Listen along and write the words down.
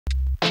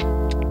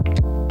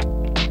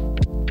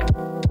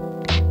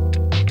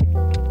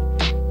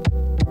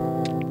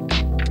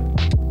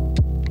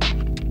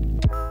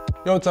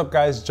Yo, what's up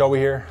guys, Joey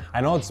here.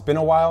 I know it's been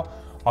a while.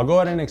 I'll go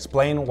ahead and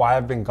explain why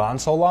I've been gone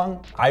so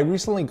long. I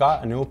recently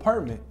got a new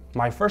apartment,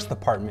 my first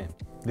apartment.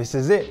 This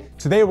is it.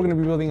 Today we're gonna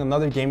be building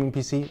another gaming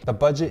PC. The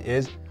budget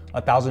is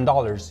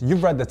 $1,000.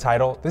 You've read the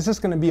title. This is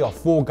gonna be a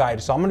full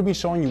guide, so I'm gonna be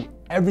showing you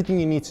everything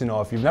you need to know.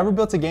 If you've never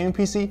built a gaming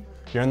PC,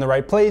 you're in the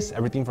right place,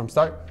 everything from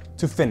start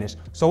to finish.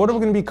 So what are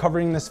we gonna be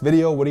covering in this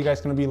video? What are you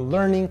guys gonna be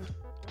learning?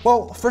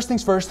 Well, first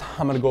things first,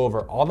 I'm gonna go over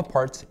all the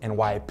parts and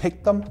why I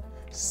picked them.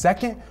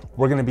 Second,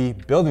 we're gonna be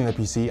building the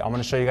PC. I'm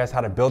gonna show you guys how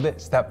to build it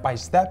step by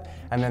step.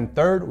 And then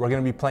third, we're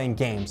gonna be playing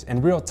games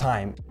in real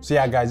time. So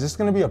yeah, guys, this is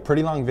gonna be a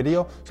pretty long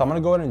video. So I'm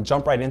gonna go ahead and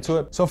jump right into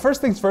it. So first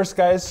things first,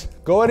 guys,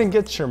 go ahead and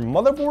get your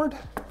motherboard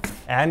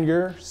and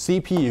your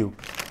CPU.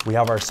 We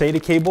have our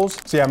SATA cables.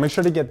 So yeah, make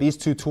sure to get these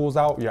two tools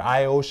out, your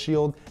IO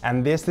shield,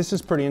 and this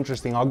is pretty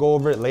interesting. I'll go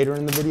over it later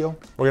in the video.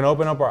 We're gonna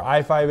open up our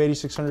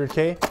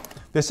i5-8600K.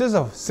 This is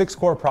a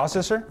 6-core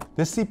processor.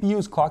 This CPU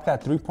is clocked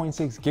at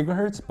 3.6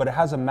 gigahertz, but it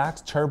has a max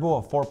turbo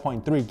of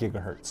 4.3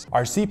 gigahertz.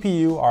 Our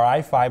CPU, our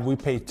i5, we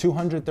paid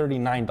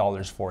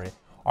 $239 for it.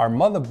 Our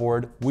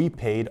motherboard, we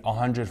paid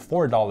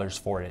 $104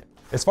 for it.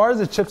 As far as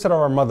the chipset of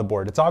our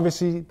motherboard, it's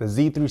obviously the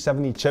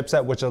Z370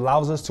 chipset, which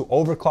allows us to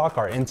overclock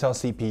our Intel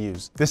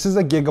CPUs. This is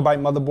a GIGABYTE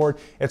motherboard.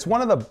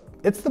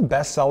 It's the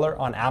best seller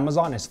on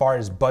Amazon as far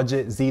as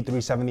budget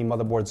Z370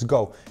 motherboards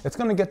go. It's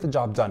gonna get the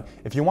job done.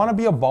 If you wanna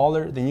be a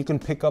baller, then you can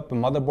pick up a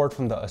motherboard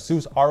from the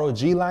ASUS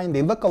ROG line.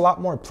 They look a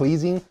lot more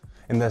pleasing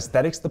in the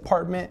aesthetics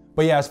department.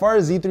 But yeah, as far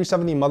as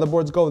Z370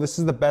 motherboards go, this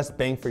is the best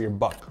bang for your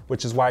buck,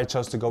 which is why I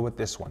chose to go with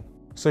this one.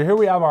 So here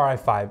we have our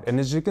i5, and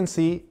as you can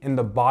see in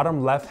the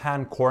bottom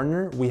left-hand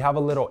corner, we have a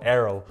little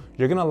arrow.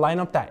 You're gonna line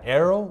up that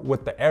arrow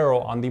with the arrow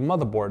on the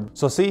motherboard.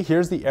 So see,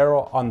 here's the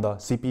arrow on the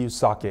CPU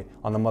socket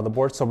on the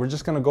motherboard. So we're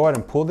just gonna go ahead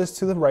and pull this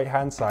to the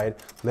right-hand side,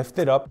 lift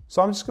it up.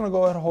 So I'm just gonna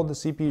go ahead and hold the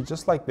CPU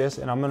just like this,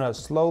 and I'm gonna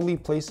slowly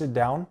place it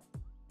down.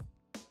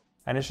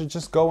 And it should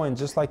just go in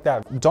just like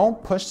that.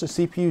 Don't push the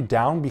CPU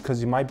down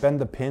because you might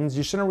bend the pins.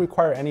 You shouldn't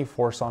require any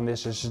force on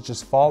this. It should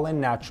just fall in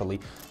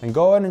naturally. And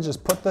go ahead and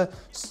just put the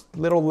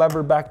little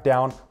lever back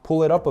down,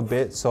 pull it up a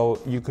bit so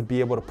you could be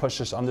able to push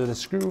this under the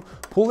screw,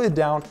 pull it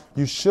down.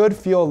 You should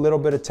feel a little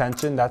bit of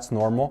tension, that's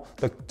normal.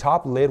 The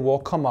top lid will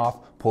come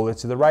off, pull it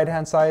to the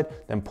right-hand side,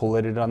 then pull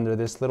it under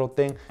this little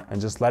thing and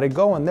just let it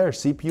go in there,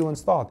 CPU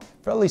installed.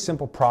 Fairly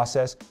simple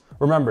process.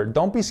 Remember,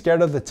 don't be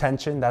scared of the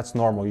tension, that's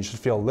normal. You should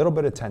feel a little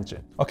bit of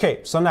tension. Okay,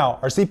 so now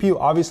our CPU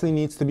obviously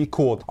needs to be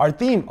cooled. Our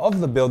theme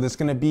of the build is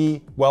gonna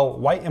be, well,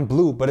 white and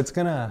blue, but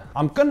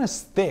I'm gonna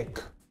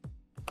stick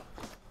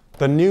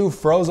the new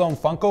Frozone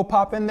Funko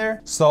Pop in there.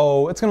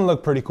 So it's gonna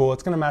look pretty cool.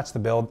 It's gonna match the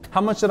build.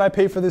 How much did I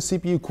pay for this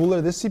CPU cooler?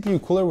 This CPU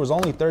cooler was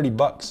only 30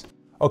 bucks.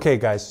 Okay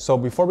guys, so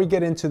before we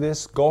get into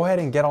this, go ahead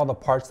and get all the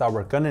parts that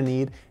we're gonna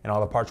need and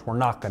all the parts we're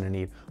not gonna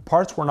need.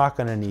 Parts we're not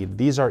gonna need,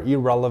 these are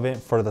irrelevant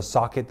for the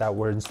socket that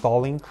we're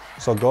installing.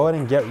 So go ahead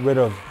and get rid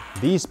of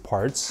these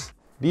parts.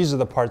 These are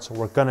the parts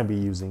we're gonna be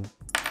using.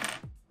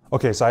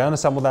 Okay, so I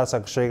unassembled that so I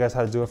can show you guys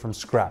how to do it from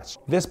scratch.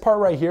 This part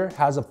right here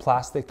has a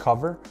plastic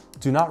cover.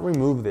 Do not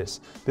remove this.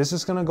 This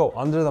is gonna go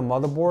under the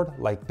motherboard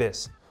like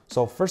this.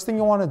 So first thing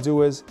you wanna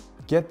do is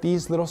get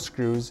these little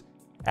screws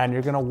and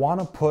you're gonna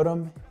wanna put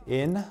them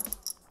in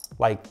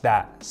like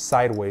that,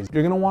 sideways.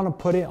 You're gonna wanna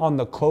put it on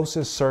the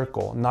closest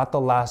circle, not the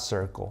last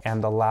circle,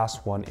 and the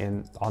last one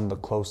in on the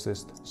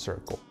closest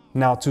circle.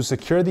 Now to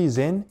secure these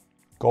in,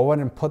 go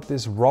ahead and put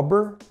this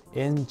rubber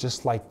in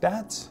just like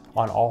that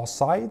on all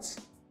sides.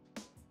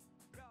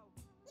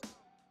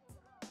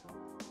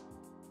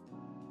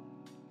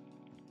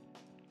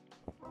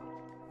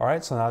 All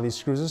right, so now these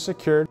screws are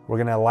secured. We're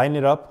gonna line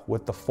it up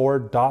with the 4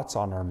 dots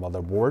on our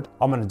motherboard.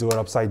 I'm gonna do it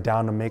upside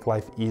down to make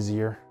life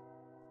easier.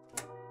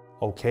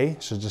 Okay,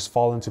 should just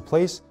fall into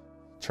place.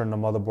 Turn the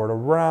motherboard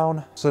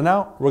around. So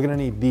now we're gonna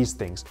need these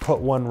things.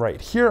 Put one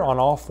right here on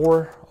all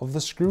 4 of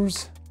the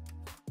screws.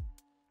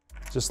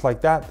 Just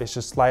like that, they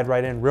should slide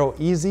right in real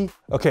easy.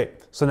 Okay,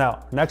 so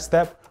now next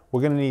step,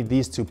 we're gonna need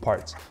these 2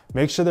 parts.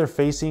 Make sure they're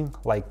facing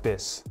like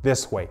this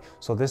way.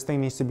 So this thing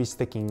needs to be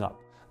sticking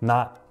up,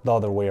 not the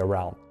other way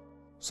around.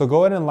 So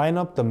go ahead and line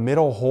up the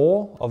middle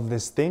hole of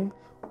this thing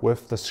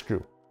with the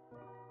screw.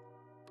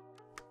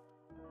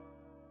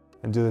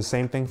 And do the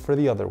same thing for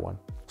the other one.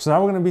 So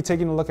now we're gonna be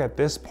taking a look at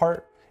this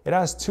part. It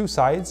has 2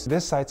 sides.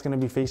 This side's gonna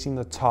be facing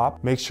the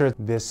top. Make sure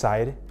this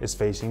side is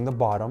facing the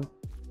bottom.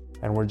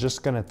 And we're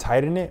just gonna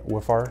tighten it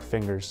with our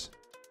fingers.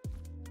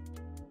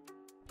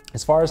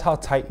 As far as how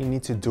tight you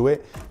need to do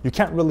it, you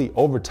can't really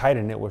over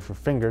tighten it with your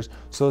fingers.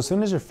 So as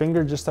soon as your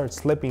finger just starts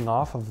slipping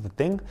off of the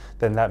thing,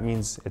 then that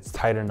means it's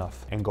tight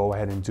enough. And go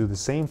ahead and do the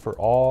same for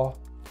all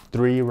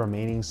 3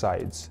 remaining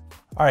sides.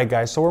 All right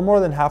guys, so we're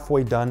more than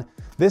halfway done.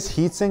 This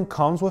heatsink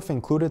comes with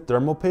included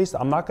thermal paste.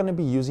 I'm not gonna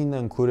be using the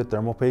included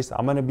thermal paste.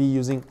 I'm gonna be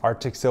using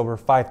Arctic Silver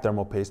 5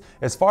 thermal paste.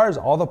 As far as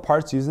all the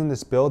parts used in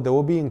this build, they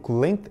will be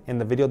linked in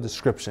the video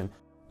description.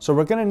 So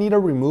we're gonna need to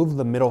remove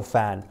the middle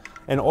fan.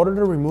 In order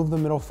to remove the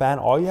middle fan,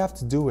 all you have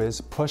to do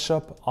is push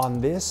up on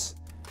this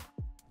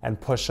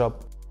and push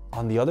up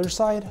on the other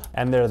side.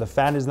 And there, the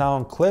fan is now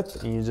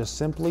unclipped, and you just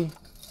simply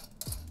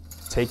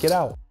take it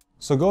out.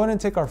 So go ahead and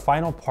take our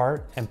final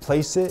part and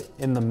place it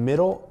in the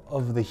middle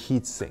of the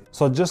heatsink.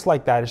 So just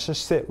like that, it should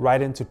sit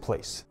right into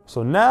place.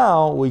 So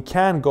now we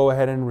can go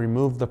ahead and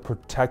remove the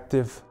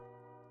protective.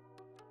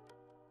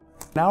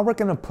 Now we're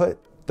gonna put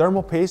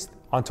thermal paste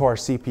onto our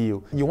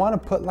CPU. You wanna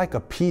put like a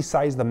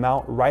pea-sized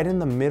amount right in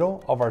the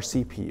middle of our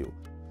CPU.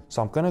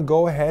 So I'm gonna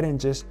go ahead and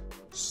just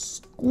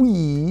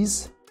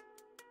squeeze,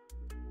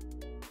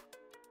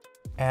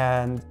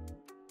 and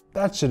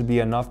that should be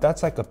enough.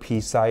 That's like a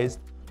pea-sized.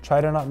 Try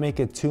to not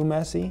make it too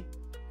messy.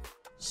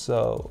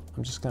 So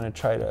I'm just gonna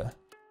try to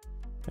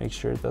make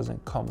sure it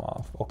doesn't come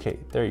off. Okay,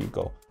 there you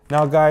go.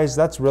 Now guys,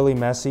 that's really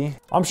messy.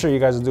 I'm sure you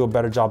guys will do a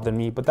better job than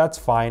me, but that's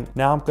fine.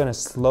 Now I'm gonna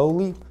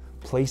slowly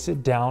place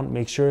it down,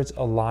 make sure it's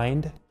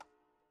aligned.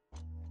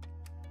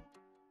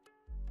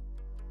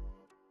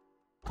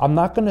 I'm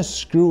not gonna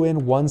screw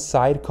in one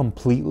side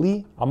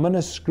completely. I'm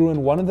gonna screw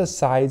in one of the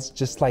sides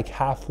just like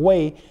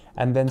halfway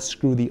and then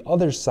screw the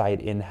other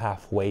side in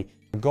halfway.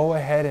 Go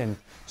ahead and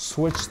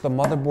switch the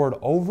motherboard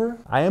over.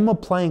 I am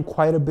applying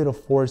quite a bit of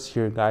force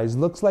here, guys.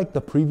 Looks like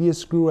the previous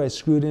screw I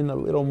screwed in a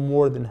little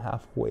more than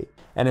halfway.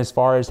 And as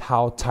far as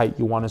how tight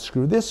you want to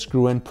screw this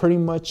screw in, pretty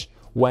much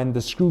when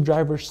the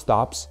screwdriver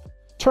stops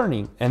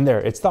turning, and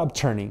there, it stopped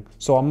turning.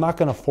 So I'm not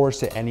gonna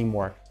force it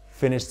anymore.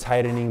 Finish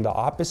tightening the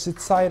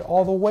opposite side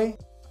all the way,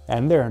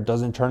 and there, it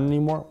doesn't turn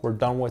anymore. We're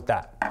done with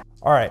that.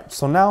 All right,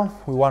 so now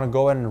we want to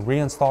go ahead and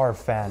reinstall our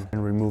fan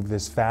and remove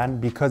this fan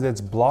because it's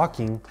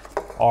blocking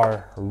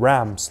our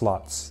RAM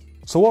slots.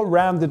 So what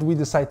RAM did we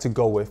decide to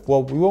go with?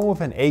 Well, we went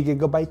with an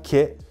 8GB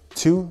kit,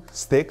 2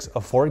 sticks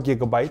of 4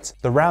 GB.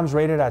 The RAM's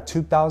rated at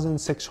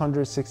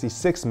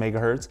 2666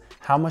 megahertz.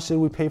 How much did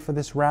we pay for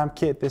this RAM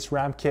kit? This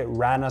RAM kit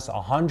ran us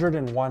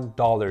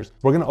 $101.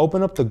 We're gonna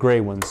open up the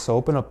gray ones. So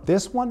open up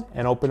this one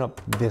and open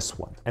up this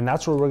one. And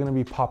that's where we're gonna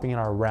be popping in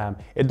our RAM.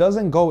 It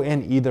doesn't go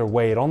in either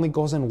way. It only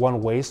goes in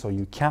one way, so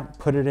you can't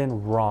put it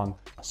in wrong.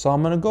 So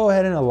I'm gonna go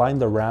ahead and align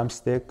the RAM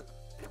stick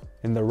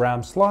in the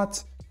RAM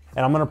slots.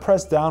 And I'm gonna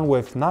press down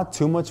with not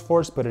too much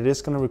force, but it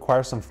is gonna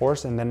require some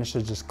force, and then it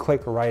should just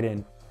click right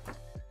in.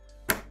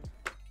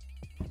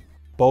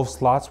 Both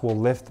slots will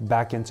lift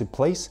back into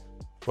place.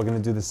 We're gonna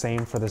do the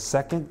same for the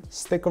second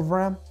stick of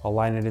RAM.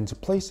 Align it into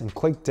place and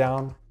click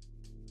down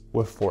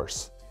with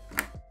force.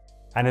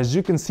 And as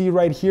you can see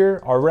right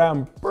here, our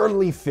RAM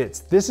barely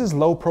fits. This is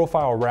low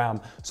profile RAM.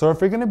 So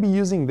if you're gonna be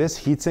using this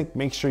heatsink,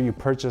 make sure you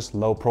purchase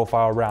low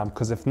profile RAM,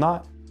 because if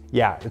not,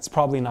 yeah, it's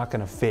probably not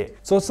gonna fit.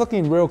 So it's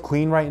looking real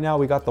clean right now.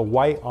 We got the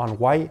white on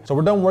white. So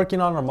we're done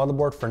working on our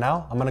motherboard for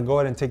now. I'm gonna go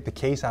ahead and take the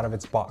case out of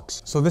its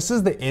box. So this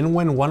is the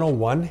InWin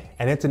 101,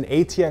 and it's an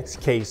ATX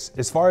case.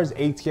 As far as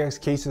ATX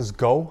cases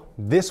go,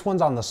 this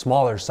one's on the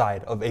smaller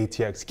side of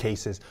ATX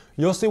cases.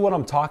 You'll see what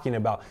I'm talking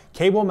about.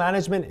 Cable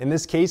management in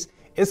this case,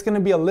 it's gonna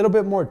be a little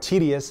bit more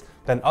tedious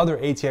than other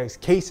ATX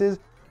cases,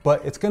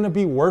 but it's gonna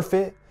be worth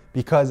it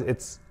because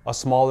it's a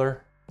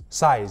smaller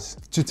size.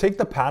 To take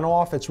the panel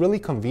off, it's really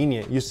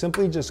convenient. You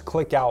simply just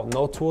click out,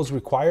 no tools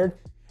required,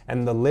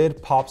 and the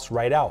lid pops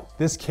right out.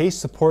 This case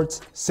supports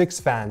 6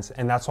 fans,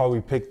 and that's why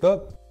we picked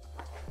up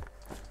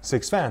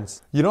 6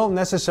 fans. You don't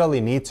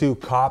necessarily need to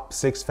cop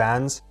 6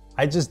 fans.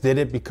 I just did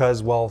it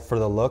because, well, for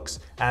the looks,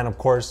 and of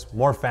course,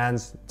 more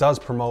fans does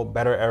promote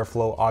better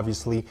airflow,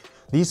 obviously.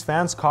 These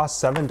fans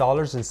cost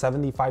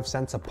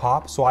 $7.75 a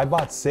pop, so I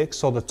bought 6,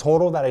 so the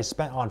total that I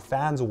spent on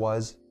fans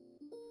was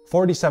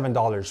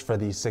 $47 for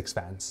these 6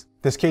 fans.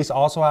 This case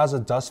also has a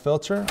dust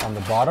filter on the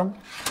bottom.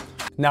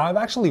 Now, I've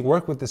actually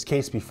worked with this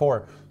case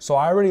before, so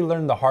I already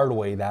learned the hard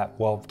way that,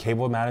 well,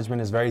 cable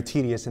management is very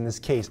tedious in this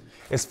case.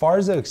 As far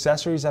as the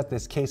accessories that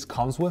this case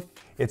comes with,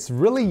 it's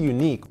really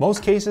unique.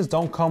 Most cases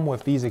don't come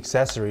with these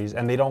accessories,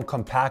 and they don't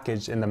come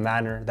packaged in the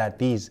manner that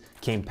these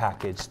came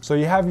packaged. So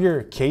you have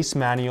your case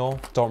manual,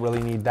 don't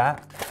really need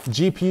that.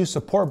 GPU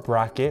support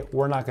bracket,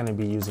 we're not gonna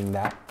be using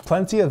that.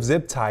 Plenty of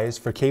zip ties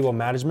for cable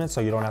management,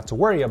 so you don't have to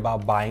worry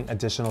about buying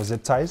additional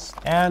zip ties.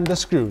 And the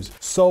screws.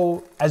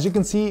 So as you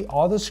can see,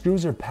 all the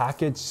screws are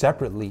packaged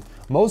separately.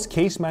 Most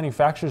case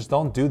manufacturers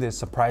don't do this,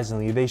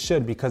 surprisingly. They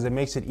should, because it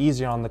makes it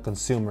easier on the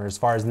consumer as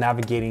far as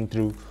navigating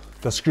through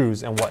the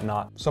screws and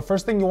whatnot. So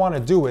first thing you want to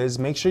do is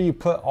make sure you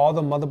put all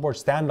the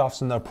motherboard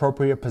standoffs in the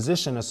appropriate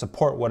position to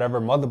support whatever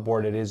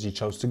motherboard it is you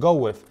chose to go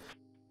with.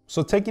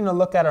 So taking a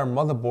look at our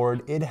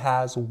motherboard, it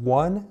has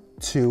 1,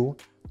 2,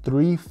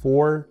 3,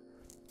 4,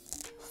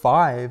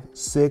 5,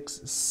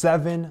 6,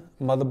 7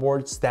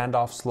 motherboard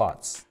standoff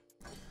slots.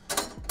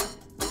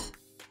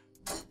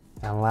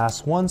 And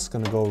last one's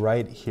gonna go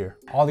right here.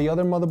 All the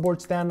other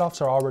motherboard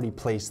standoffs are already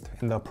placed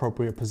in the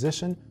appropriate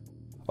position.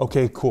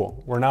 Okay,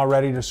 cool. We're now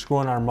ready to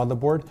screw in our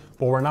motherboard,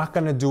 but we're not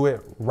gonna do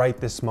it right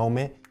this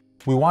moment.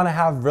 We wanna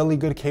have really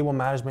good cable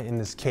management in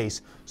this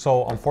case.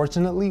 So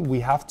unfortunately,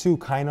 we have to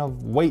kind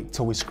of wait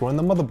till we screw in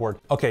the motherboard.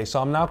 Okay, so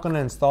I'm now gonna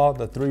install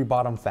the 3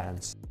 bottom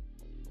fans.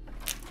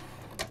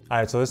 All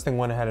right, so this thing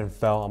went ahead and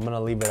fell. I'm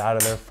gonna leave it out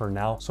of there for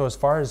now. So as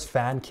far as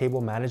fan cable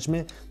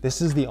management,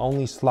 this is the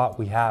only slot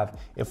we have.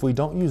 If we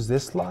don't use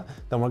this slot,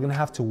 then we're gonna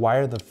have to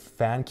wire the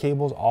fan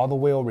cables all the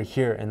way over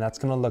here, and that's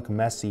gonna look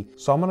messy.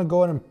 So I'm gonna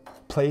go ahead and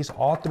place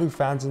all 3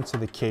 fans into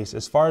the case.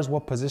 As far as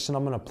what position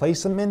I'm gonna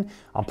place them in,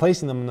 I'm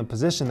placing them in the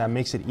position that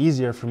makes it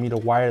easier for me to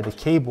wire the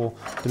cable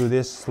through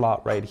this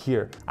slot right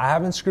here. I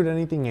haven't screwed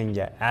anything in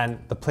yet, and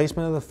the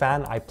placement of the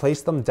fan, I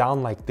placed them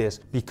down like this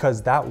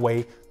because that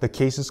way the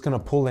case is gonna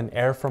pull in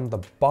air from the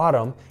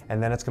bottom,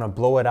 and then it's gonna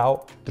blow it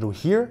out through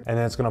here, and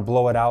then it's gonna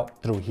blow it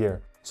out through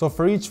here. So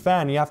for each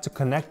fan, you have to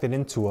connect it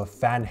into a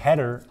fan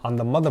header on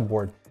the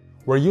motherboard.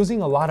 We're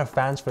using a lot of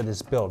fans for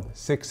this build,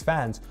 6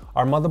 fans.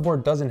 Our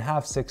motherboard doesn't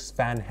have 6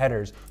 fan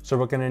headers, so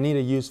we're gonna need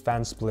to use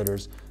fan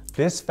splitters.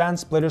 This fan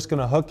splitter is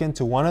gonna hook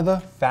into one of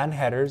the fan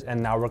headers,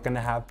 and now we're gonna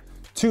have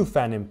 2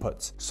 fan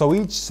inputs. So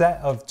each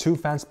set of 2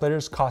 fan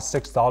splitters cost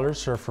 $6,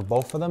 so for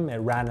both of them, it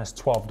ran us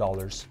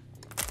 $12.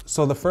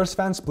 So the first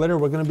fan splitter,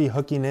 we're gonna be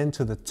hooking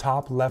into the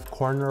top left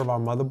corner of our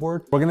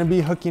motherboard. We're gonna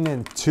be hooking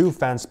in 2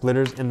 fan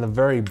splitters in the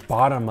very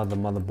bottom of the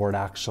motherboard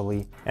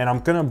actually. And I'm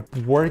gonna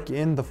work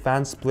in the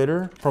fan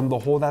splitter from the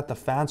hole that the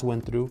fans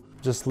went through,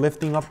 just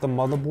lifting up the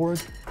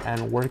motherboard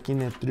and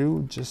working it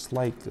through just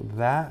like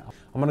that.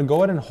 I'm gonna go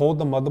ahead and hold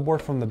the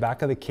motherboard from the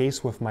back of the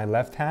case with my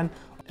left hand,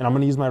 and I'm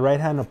gonna use my right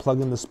hand to plug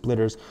in the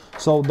splitters.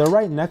 So they're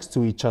right next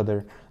to each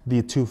other,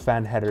 the 2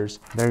 fan headers.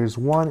 There's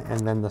one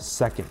and then the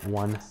second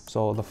one.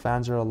 So the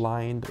fans are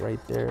aligned right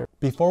there.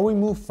 Before we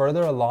move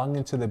further along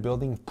into the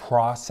building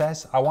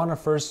process, I wanna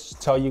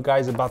first tell you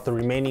guys about the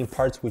remaining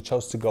parts we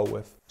chose to go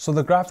with. So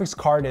the graphics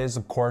card is,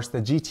 of course,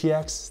 the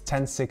GTX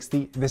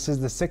 1060. This is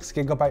the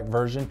 6GB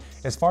version.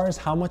 As far as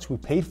how much we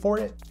paid for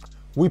it,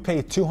 we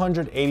paid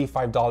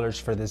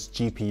 $285 for this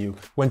GPU.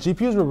 When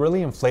GPUs were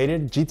really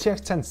inflated, GTX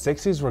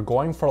 1060s were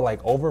going for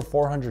like over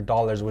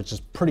 $400, which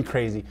is pretty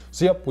crazy.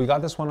 So yep, we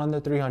got this one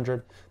under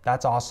 300.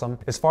 That's awesome.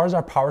 As far as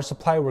our power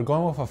supply, we're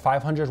going with a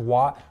 500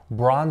 watt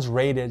bronze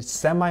rated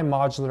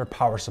semi-modular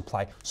power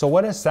supply. So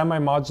what does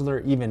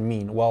semi-modular even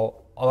mean?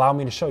 Well, allow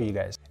me to show you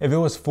guys. If it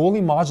was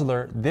fully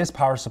modular, this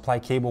power supply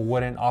cable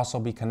wouldn't also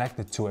be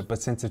connected to it.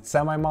 But since it's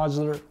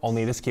semi-modular,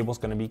 only this cable is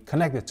gonna be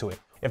connected to it.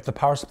 If the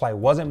power supply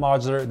wasn't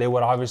modular, they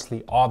would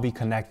obviously all be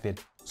connected.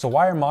 So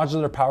why are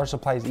modular power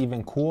supplies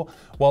even cool?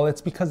 Well,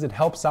 it's because it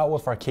helps out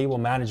with our cable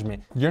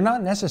management. You're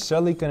not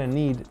necessarily gonna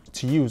need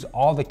to use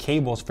all the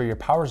cables for your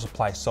power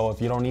supply. So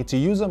if you don't need to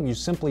use them, you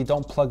simply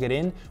don't plug it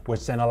in,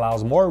 which then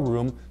allows more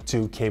room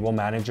to cable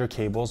manage your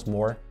cables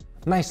more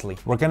nicely.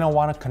 We're gonna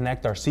wanna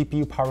connect our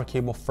CPU power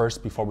cable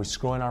first before we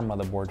screw in our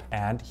motherboard.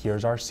 And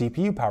here's our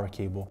CPU power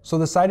cable. So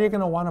the side you're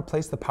gonna wanna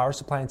place the power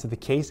supply into the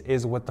case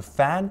is with the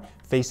fan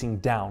facing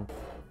down.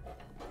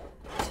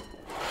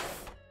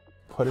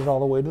 Put it all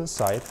the way to the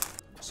side.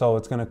 So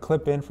it's gonna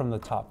clip in from the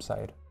top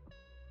side.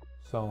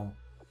 So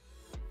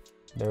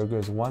there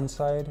goes one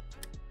side,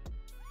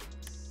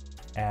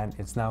 and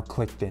it's now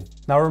clicked in.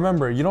 Now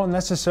remember, you don't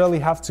necessarily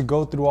have to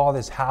go through all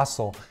this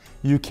hassle.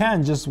 You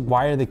can just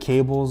wire the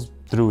cables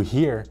through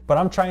here, but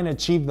I'm trying to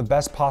achieve the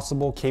best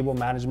possible cable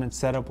management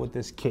setup with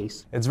this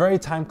case. It's very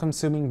time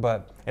consuming,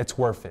 but it's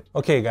worth it.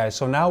 Okay guys,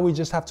 so now we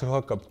just have to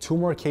hook up 2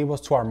 more cables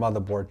to our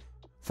motherboard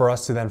for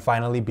us to then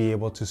finally be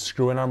able to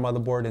screw in our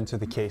motherboard into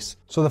the case.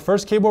 So the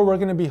first cable we're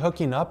gonna be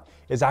hooking up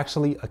is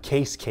actually a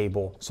case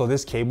cable. So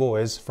this cable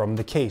is from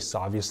the case,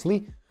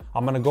 obviously.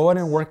 I'm gonna go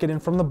ahead and work it in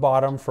from the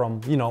bottom,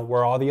 from, you know,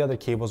 where all the other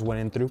cables went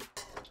in through.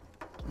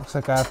 Looks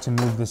like I have to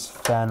move this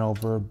fan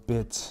over a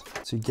bit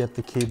to get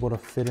the cable to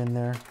fit in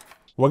there.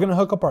 We're gonna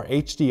hook up our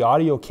HD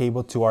audio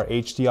cable to our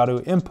HD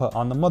audio input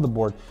on the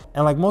motherboard.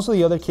 And like most of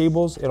the other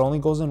cables, it only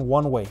goes in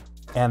one way.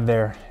 And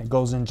there, it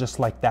goes in just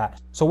like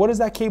that. So what does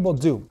that cable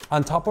do?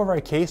 On top of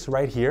our case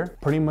right here,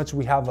 pretty much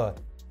we have a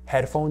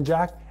headphone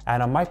jack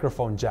and a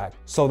microphone jack.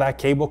 So that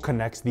cable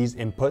connects these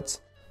inputs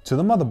to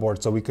the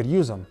motherboard so we could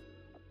use them.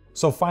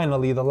 So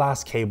finally, the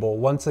last cable,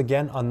 once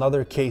again,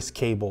 another case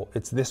cable.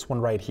 It's this one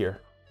right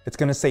here. It's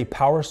gonna say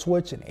power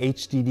switch and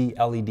HDD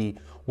LED.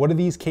 What do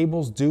these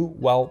cables do?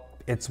 Well,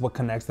 it's what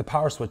connects the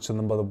power switch to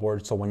the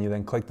motherboard. So when you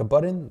then click the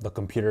button, the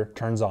computer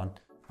turns on.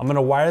 I'm gonna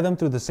wire them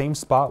through the same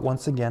spot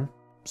once again.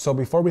 So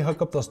before we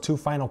hook up those 2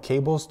 final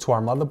cables to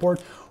our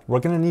motherboard, we're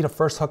gonna need to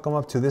first hook them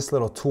up to this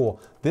little tool.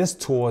 This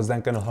tool is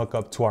then gonna hook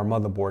up to our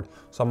motherboard.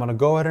 So I'm gonna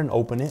go ahead and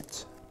open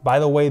it. By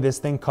the way, this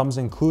thing comes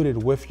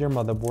included with your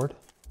motherboard.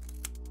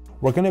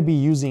 We're gonna be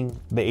using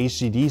the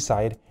HDD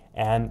side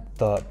and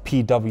the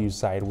PW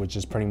side, which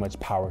is pretty much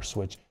power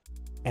switch.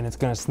 And it's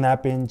gonna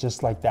snap in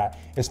just like that.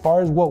 As far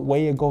as what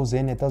way it goes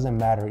in, it doesn't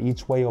matter.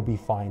 Each way will be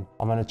fine.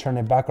 I'm gonna turn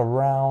it back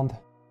around.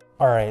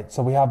 All right,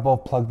 so we have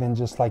both plugged in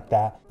just like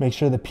that. Make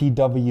sure the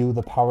PW,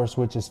 the power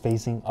switch, is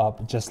facing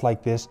up just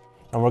like this.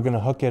 And we're gonna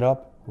hook it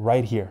up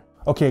right here.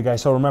 Okay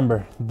guys, so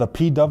remember, the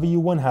PW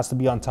one has to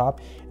be on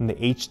top and the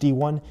HD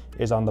one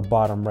is on the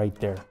bottom right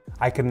there.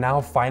 I can now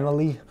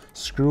finally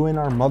screw in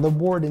our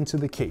motherboard into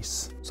the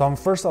case. So I'm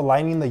first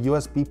aligning the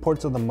USB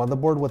ports of the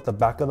motherboard with the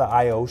back of the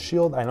IO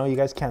shield. I know you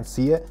guys can't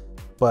see it,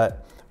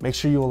 but make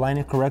sure you align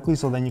it correctly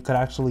so then you could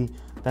actually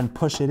then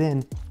push it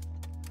in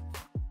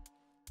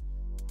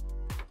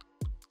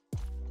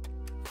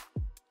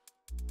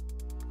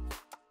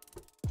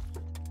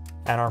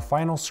and our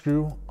final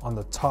screw on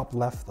the top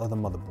left of the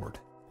motherboard.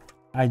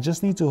 I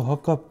just need to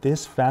hook up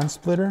this fan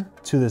splitter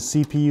to the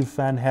CPU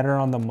fan header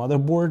on the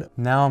motherboard.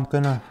 Now I'm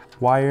gonna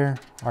wire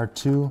our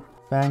 2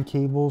 fan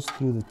cables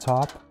through the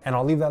top, and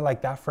I'll leave that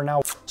like that for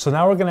now. So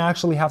now we're gonna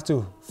actually have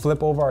to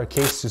flip over our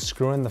case to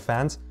screw in the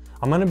fans.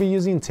 I'm gonna be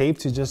using tape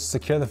to just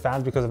secure the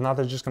fans because if not,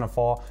 they're just gonna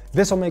fall.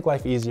 This will make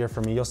life easier for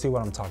me. You'll see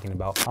what I'm talking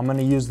about. I'm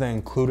gonna use the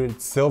included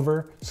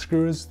silver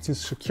screws to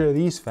secure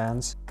these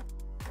fans.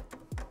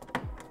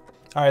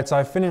 All right, so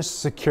I finished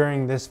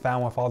securing this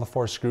fan with all the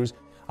 4 screws.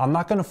 I'm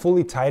not gonna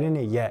fully tighten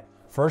it yet.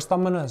 First,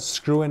 I'm gonna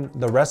screw in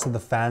the rest of the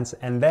fans,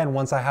 and then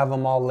once I have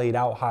them all laid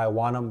out how I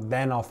want them,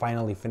 then I'll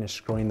finally finish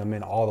screwing them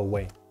in all the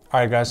way. All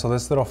right guys, so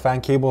this little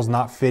fan cable is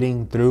not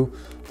fitting through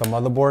the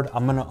motherboard.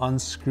 I'm gonna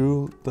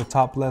unscrew the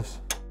top left.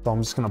 So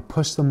I'm just gonna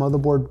push the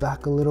motherboard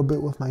back a little bit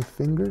with my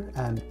finger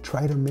and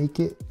try to make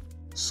it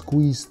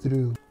squeeze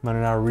through. I'm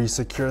gonna now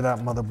re-secure that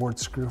motherboard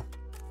screw.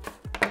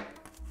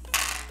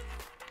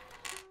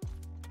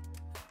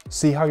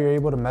 See how you're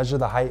able to measure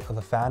the height of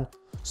the fan?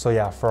 So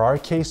yeah, for our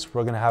case,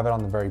 we're gonna have it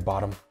on the very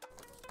bottom.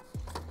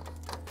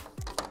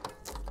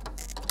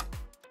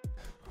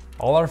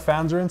 All our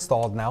fans are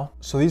installed now.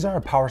 So these are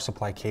our power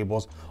supply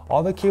cables.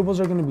 All the cables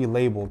are gonna be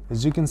labeled.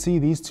 As you can see,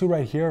 these 2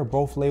 right here are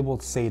both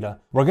labeled SATA.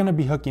 We're gonna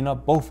be hooking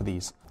up both of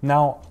these.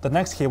 Now, the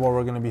next cable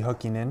we're gonna be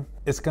hooking in,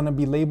 it's gonna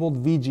be labeled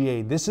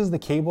VGA. This is the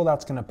cable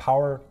that's gonna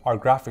power our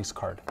graphics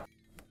card.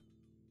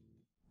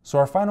 So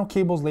our final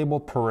cable is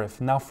labeled periph.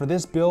 Now for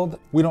this build,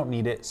 we don't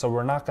need it, so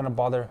we're not gonna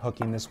bother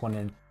hooking this one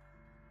in.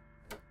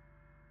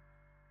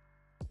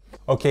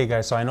 Okay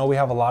guys, so I know we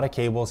have a lot of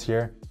cables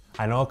here.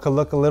 I know it could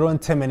look a little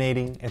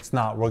intimidating. It's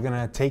not. We're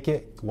gonna take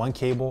it 1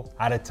 cable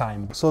at a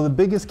time. So the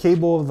biggest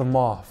cable of them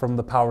all from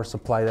the power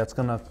supply that's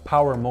gonna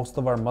power most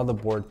of our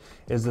motherboard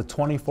is the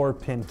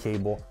 24-pin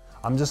cable.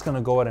 I'm just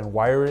gonna go ahead and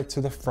wire it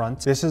to the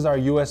front. This is our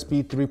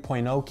USB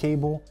 3.0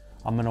 cable.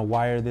 I'm gonna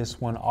wire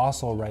this one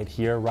also right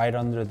here, right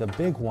under the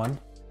big one,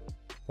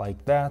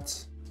 like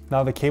that.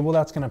 Now the cable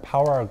that's gonna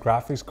power our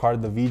graphics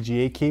card, the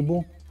VGA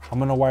cable, I'm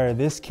gonna wire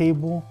this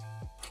cable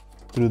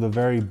through the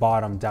very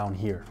bottom down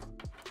here.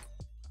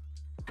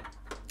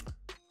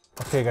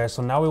 Okay guys,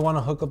 so now we wanna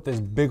hook up this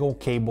big old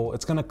cable.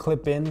 It's gonna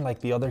clip in like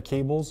the other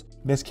cables.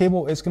 This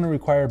cable is gonna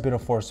require a bit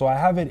of force. So I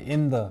have it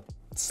in the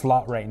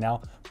slot right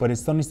now, but it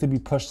still needs to be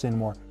pushed in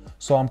more.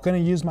 So I'm gonna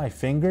use my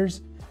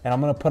fingers and I'm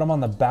gonna put them on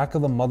the back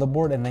of the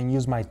motherboard and then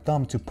use my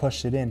thumb to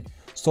push it in.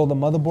 So the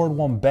motherboard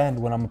won't bend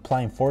when I'm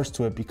applying force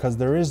to it because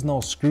there is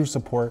no screw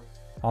support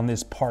on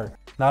this part.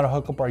 Now to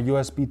hook up our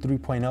USB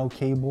 3.0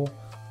 cable,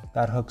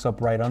 that hooks up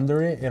right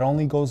under it. It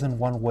only goes in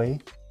one way.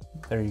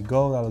 There you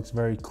go, that looks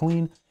very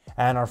clean.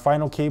 And our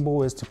final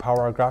cable is to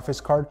power our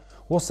graphics card.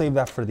 We'll save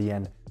that for the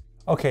end.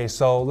 Okay,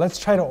 so let's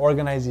try to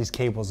organize these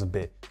cables a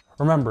bit.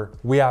 Remember,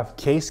 we have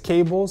case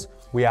cables,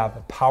 we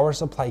have power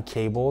supply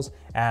cables,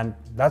 and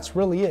that's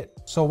really it.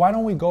 So why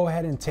don't we go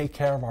ahead and take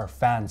care of our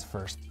fans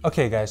first?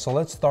 Okay guys, so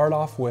let's start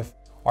off with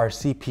our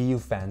CPU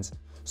fans.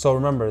 So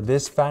remember,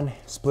 this fan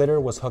splitter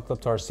was hooked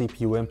up to our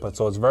CPU input,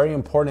 so it's very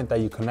important that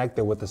you connect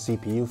it with the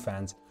CPU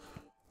fans,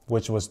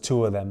 which was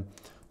 2 of them.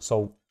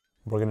 So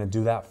we're gonna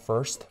do that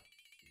first.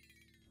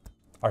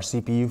 Our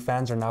CPU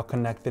fans are now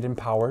connected and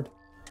powered.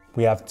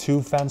 We have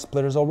 2 fan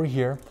splitters over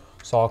here.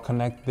 So I'll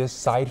connect this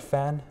side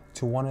fan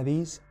to one of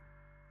these.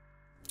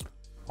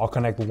 I'll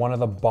connect one of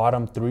the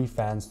bottom 3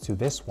 fans to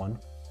this one.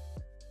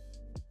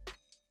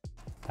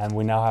 And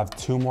we now have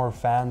 2 more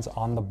fans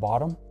on the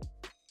bottom,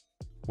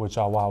 which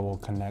I will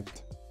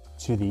connect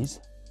to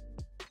these.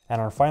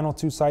 And our final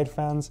 2 side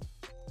fans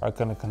are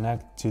gonna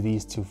connect to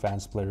these 2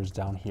 fan splitters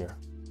down here.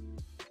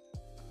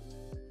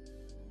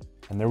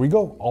 And there we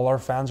go, all our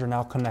fans are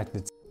now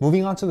connected.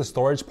 Moving on to the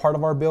storage part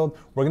of our build,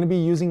 we're gonna be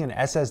using an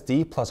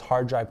SSD plus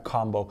hard drive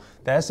combo.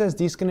 The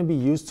SSD is gonna be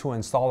used to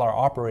install our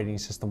operating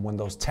system,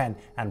 Windows 10,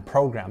 and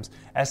programs.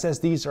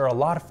 SSDs are a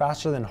lot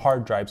faster than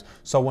hard drives,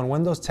 so when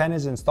Windows 10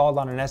 is installed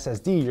on an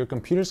SSD, your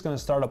computer's gonna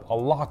start up a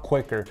lot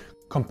quicker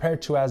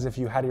compared to as if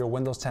you had your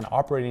Windows 10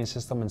 operating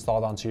system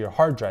installed onto your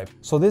hard drive.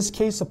 So this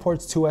case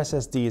supports 2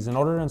 SSDs. In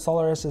order to install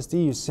our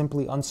SSD, you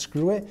simply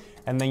unscrew it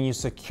and then you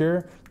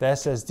secure the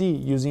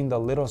SSD using the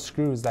little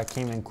screws that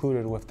came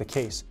included with the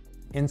case.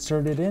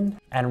 Insert it in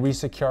and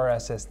resecure our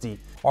SSD.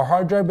 Our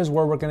hard drive is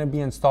where we're gonna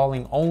be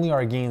installing only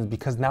our games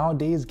because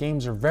nowadays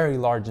games are very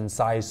large in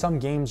size. Some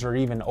games are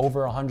even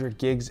over 100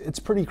 gigs. It's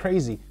pretty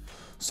crazy.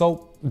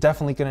 So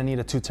definitely gonna need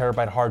a 2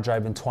 terabyte hard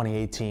drive in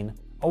 2018.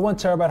 A 1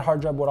 terabyte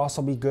hard drive would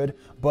also be good,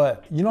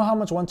 but you know how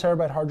much 1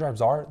 terabyte hard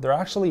drives are? They're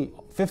actually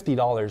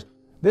 $50.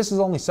 This is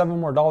only $7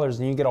 more and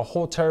you get a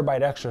whole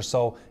terabyte extra.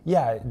 So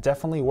yeah,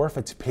 definitely worth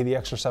it to pay the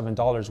extra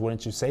 $7,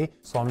 wouldn't you say?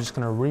 So I'm just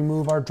gonna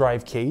remove our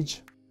drive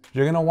cage.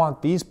 You're gonna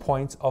want these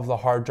points of the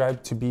hard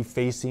drive to be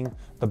facing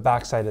the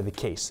back side of the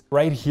case.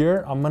 Right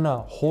here, I'm gonna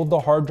hold the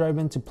hard drive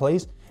into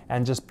place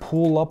and just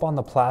pull up on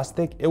the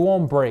plastic. It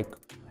won't break.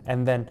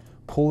 And then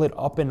pull it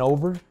up and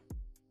over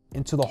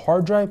into the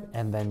hard drive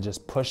and then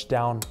just push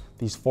down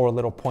these 4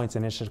 little points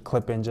and it should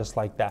clip in just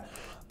like that.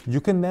 You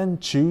can then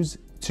choose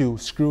to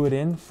screw it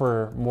in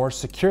for more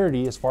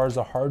security as far as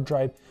a hard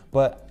drive,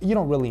 but you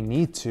don't really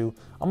need to.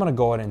 I'm gonna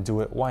go ahead and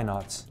do it, why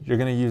not? You're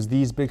gonna use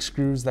these big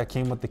screws that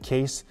came with the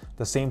case,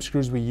 the same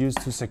screws we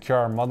used to secure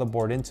our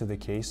motherboard into the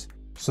case.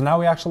 So now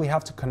we actually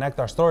have to connect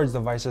our storage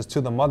devices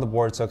to the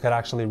motherboard so it could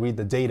actually read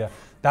the data.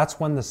 That's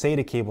when the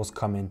SATA cables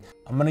come in.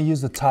 I'm gonna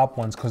use the top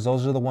ones because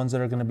those are the ones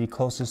that are gonna be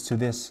closest to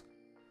this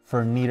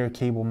for neater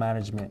cable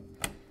management.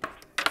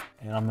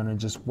 And I'm gonna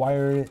just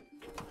wire it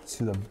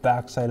to the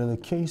back side of the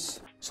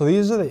case. So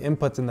these are the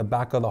inputs in the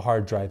back of the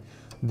hard drive.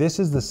 This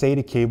is the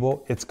SATA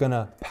cable, it's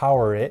gonna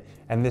power it,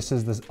 and this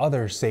is this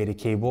other SATA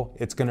cable,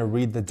 it's gonna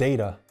read the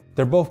data.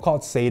 They're both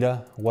called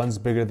SATA, one's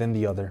bigger than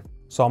the other.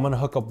 So I'm gonna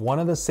hook up one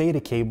of the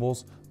SATA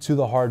cables to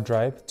the hard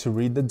drive to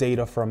read the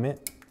data from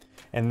it.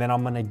 And then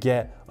I'm gonna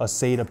get a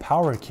SATA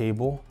power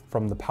cable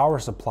from the power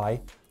supply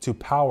to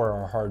power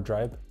our hard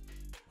drive.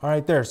 All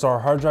right there, so our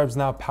hard drive's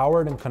now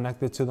powered and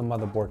connected to the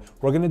motherboard.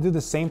 We're gonna do the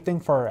same thing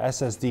for our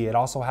SSD. It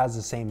also has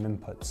the same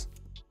inputs.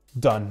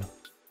 Done.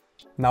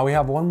 Now we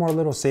have one more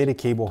little SATA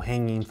cable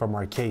hanging from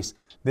our case.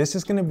 This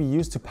is gonna be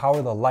used to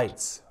power the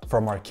lights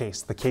from our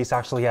case. The case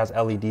actually has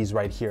LEDs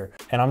right here.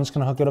 And I'm just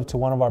gonna hook it up to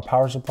one of our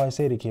power supply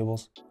SATA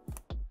cables.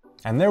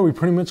 And there we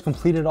pretty much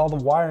completed all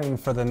the wiring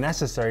for the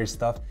necessary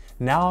stuff.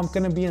 Now I'm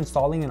gonna be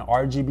installing an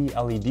RGB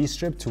LED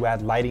strip to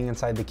add lighting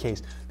inside the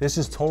case. This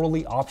is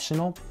totally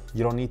optional.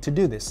 You don't need to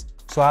do this.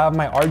 So I have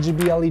my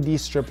RGB LED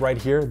strip right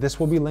here. This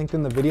will be linked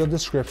in the video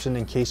description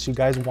in case you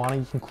guys want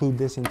to include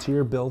this into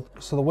your build.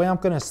 So the way I'm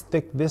gonna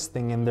stick this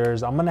thing in there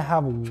is I'm gonna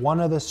have one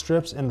of the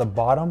strips in the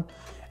bottom,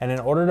 and in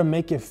order to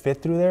make it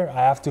fit through there, I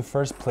have to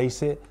first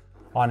place it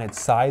on its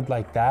side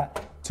like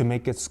that to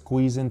make it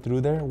squeeze in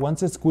through there.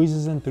 Once it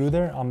squeezes in through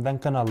there, I'm then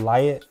gonna lie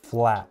it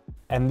flat.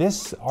 And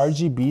this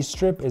RGB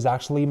strip is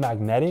actually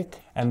magnetic,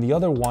 and the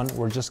other one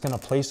we're just gonna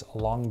place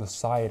along the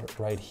side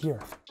right here.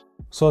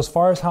 So as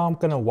far as how I'm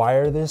gonna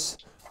wire this,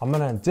 I'm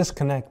gonna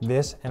disconnect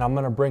this and I'm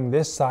gonna bring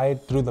this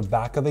side through the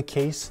back of the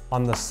case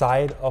on the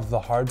side of the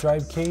hard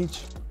drive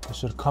cage. It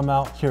should come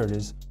out, here it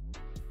is.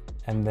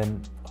 And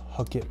then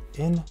hook it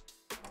in,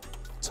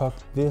 tuck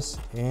this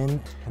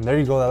in, and there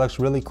you go, that looks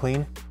really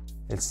clean.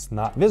 It's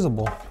not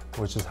visible,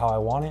 which is how I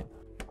want it.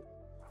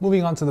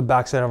 Moving on to the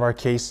back side of our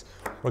case,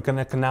 we're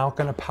now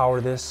gonna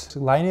power this,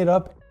 line it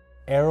up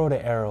arrow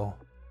to arrow.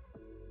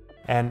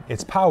 And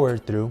it's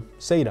powered through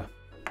SATA.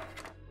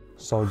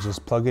 So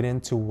just plug it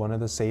into one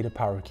of the SATA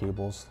power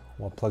cables.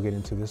 We'll plug it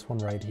into this one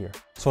right here.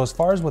 So as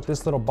far as what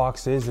this little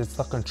box is, it's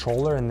the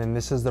controller, and then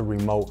this is the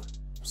remote.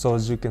 So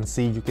as you can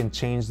see, you can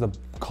change the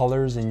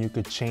colors and you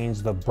could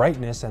change the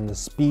brightness and the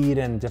speed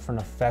and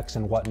different effects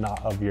and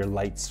whatnot of your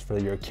lights for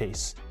your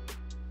case.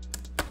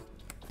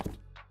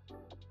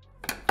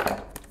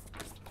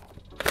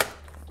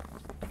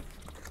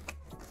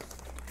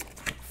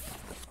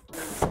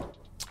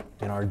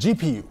 And our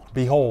GPU,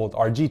 behold,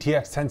 our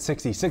GTX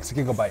 1060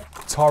 6GB.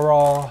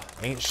 Ta-ra,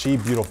 ain't she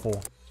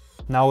beautiful.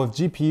 Now with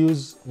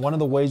GPUs, one of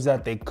the ways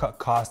that they cut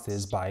cost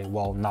is by,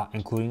 well, not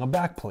including a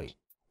backplate.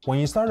 When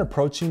you start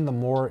approaching the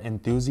more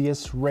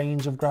enthusiast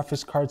range of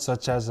graphics cards,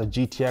 such as a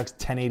GTX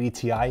 1080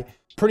 Ti,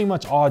 pretty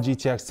much all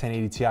GTX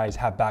 1080 Ti's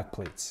have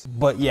backplates.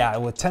 But yeah,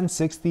 with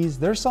 1060s,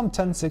 there's some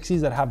 1060s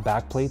that have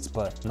backplates,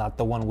 but not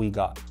the one we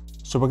got.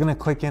 So we're gonna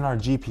click in our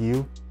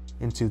GPU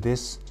into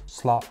this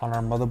slot on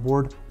our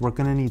motherboard. We're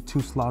gonna need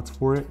 2 slots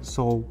for it.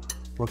 So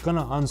we're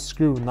gonna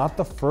unscrew not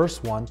the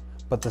first one,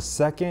 but the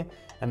second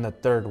and the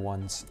third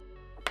ones.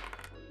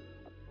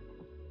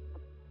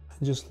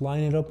 Just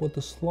line it up with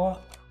the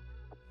slot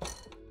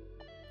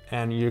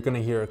and you're gonna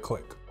hear a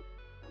click.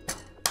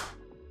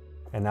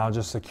 And now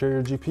just secure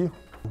your GPU.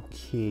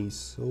 Okay,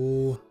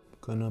 so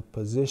gonna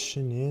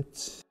position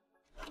it.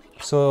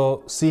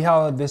 So see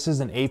how this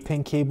is an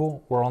 8-pin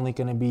cable? We're only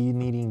gonna be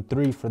needing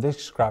 3 for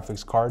this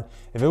graphics card.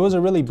 If it was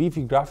a really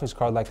beefy graphics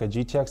card like a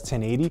GTX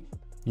 1080,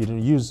 you'd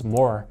use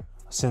more.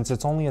 Since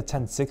it's only a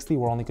 1060,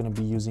 we're only gonna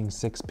be using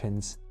 6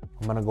 pins.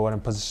 I'm gonna go ahead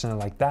and position it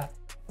like that.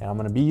 And I'm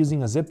gonna be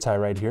using a zip tie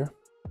right here.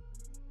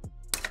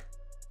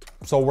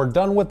 So we're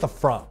done with the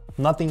front.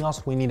 Nothing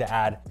else we need to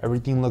add.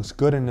 Everything looks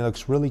good and it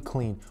looks really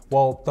clean.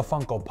 Well, the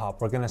Funko Pop,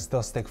 we're gonna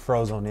still stick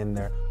Frozone in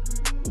there.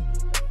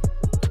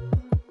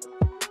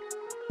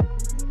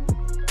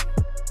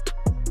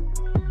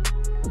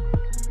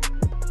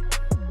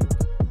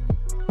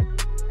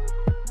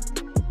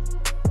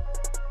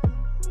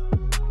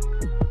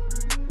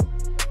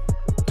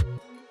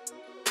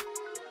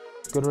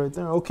 Good right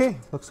there. Okay,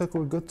 looks like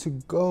we're good to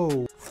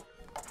go.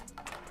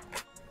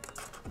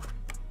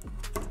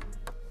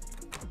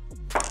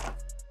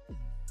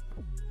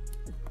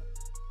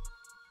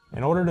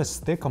 In order to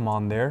stick them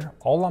on there,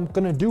 all I'm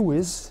gonna do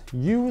is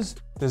use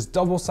this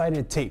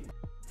double-sided tape.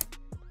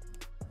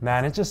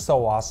 Man, it's just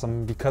so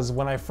awesome because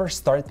when I first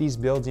start these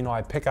builds, you know,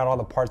 I pick out all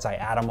the parts, I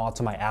add them all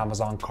to my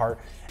Amazon cart,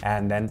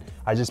 and then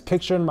I just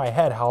picture in my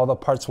head how all the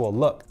parts will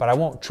look, but I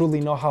won't truly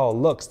know how it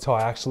looks till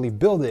I actually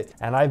build it.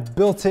 And I've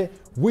built it,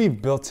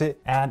 we've built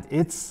it, and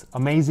it's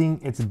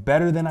amazing. It's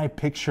better than I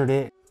pictured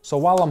it. So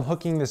while I'm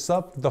hooking this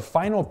up, the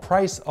final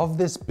price of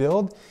this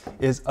build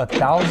is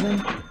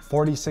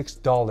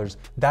 $1,046.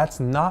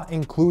 That's not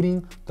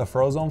including the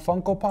Frozone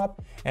Funko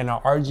Pop and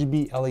our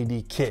RGB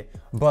LED kit,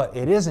 but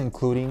it is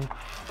including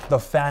the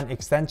fan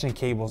extension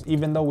cables,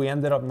 even though we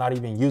ended up not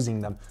even using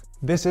them.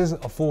 This is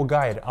a full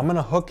guide. I'm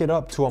gonna hook it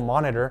up to a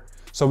monitor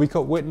so we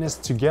could witness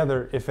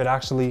together if it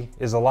actually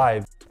is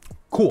alive.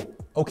 Cool.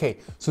 Okay,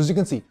 so as you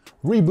can see,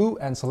 reboot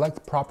and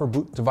select proper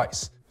boot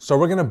device. So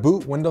we're gonna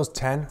boot Windows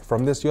 10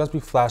 from this USB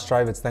flash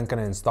drive. It's then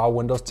gonna install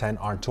Windows 10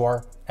 onto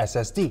our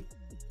SSD.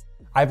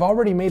 I've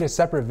already made a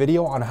separate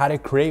video on how to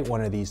create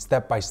one of these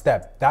step by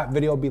step. That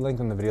video will be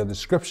linked in the video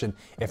description.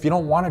 If you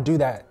don't wanna do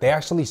that, they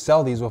actually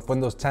sell these with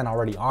Windows 10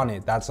 already on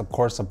it. That's of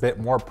course a bit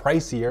more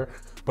pricier,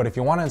 but if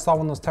you wanna install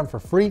Windows 10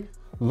 for free,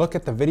 look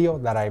at the video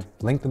that I've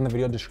linked in the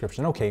video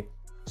description. Okay,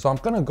 so I'm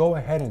gonna go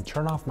ahead and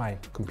turn off my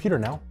computer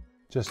now.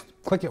 Just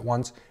click it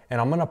once and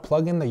I'm gonna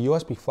plug in the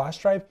USB flash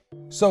drive.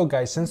 So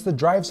guys, since the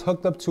drives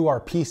hooked up to our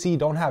PC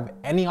don't have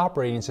any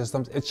operating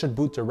systems, it should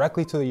boot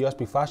directly to the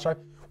USB flash drive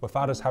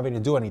without us having to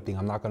do anything.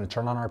 I'm not gonna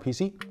turn on our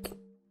PC.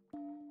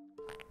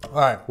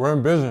 All right, we're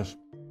in business.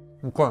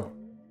 Okay.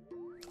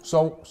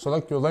 So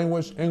select your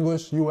language,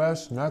 English,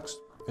 US, next,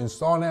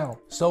 install now.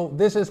 So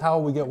this is how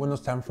we get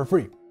Windows 10 for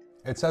free.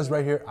 It says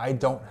right here, I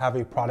don't have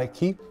a product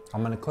key.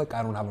 I'm gonna click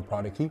I don't have a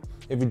product key.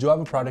 If you do have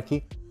a product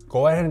key,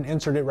 go ahead and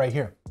insert it right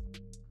here.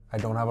 I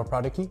don't have a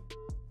product key.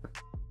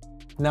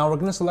 Now we're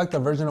gonna select the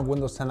version of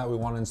Windows 10 that we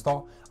wanna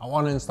install. I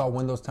wanna install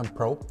Windows 10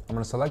 Pro. I'm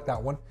gonna select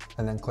that one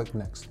and then click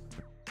next.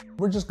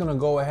 We're just gonna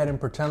go ahead and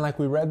pretend like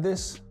we read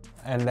this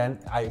and then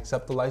I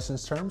accept the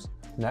license terms,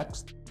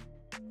 next.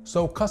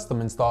 So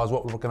custom install is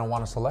what we're gonna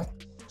wanna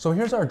select. So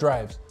here's our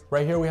drives.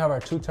 Right here we have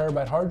our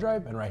 2TB hard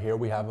drive and right here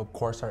we have of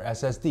course our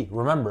SSD.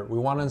 Remember, we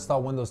wanna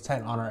install Windows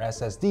 10 on our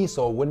SSD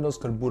so Windows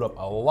could boot up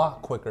a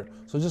lot quicker.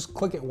 So just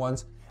click it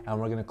once and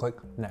we're gonna click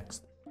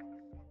next.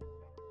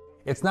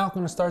 It's now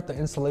going to start the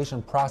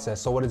installation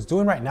process. So what it's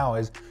doing right now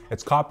is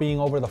it's copying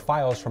over the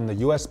files from the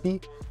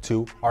USB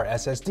to our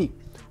SSD.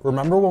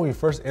 Remember when we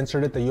first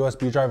inserted the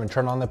USB drive and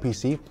turned on the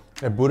PC,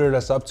 it booted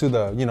us up to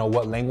the,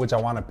 what language I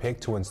want to pick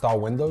to install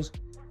Windows.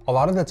 A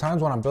lot of the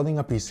times when I'm building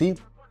a PC,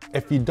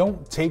 if you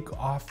don't take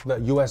off the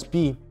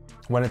USB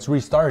when it's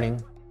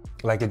restarting,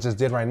 like it just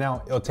did right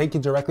now, it'll take you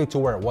directly to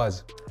where it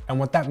was. And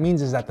what that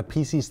means is that the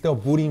PC is still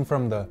booting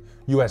from the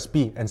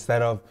USB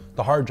instead of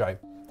the hard drive.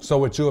 So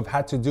what you have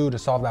had to do to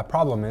solve that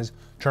problem is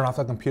turn off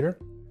the computer,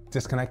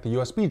 disconnect the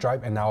USB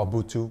drive, and now it'll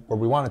boot to where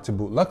we want it to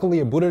boot. Luckily,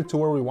 it booted to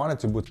where we want it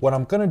to boot. What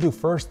I'm gonna do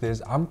first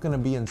is I'm gonna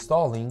be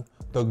installing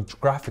the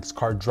graphics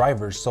card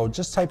drivers. So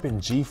just type in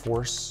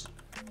GeForce.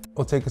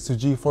 It'll take us to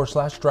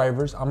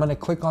GeForce/drivers. I'm gonna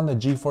click on the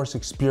GeForce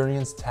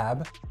Experience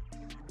tab.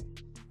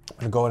 I'm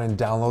gonna go ahead and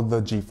download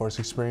the GeForce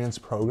Experience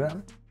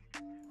program.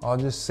 I'll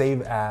just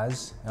save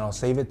as, and I'll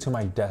save it to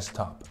my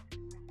desktop.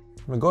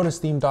 I'm gonna go to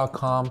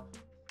steam.com.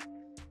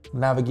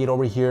 Navigate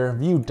over here,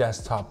 view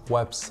desktop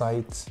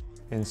website,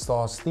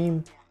 install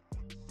Steam.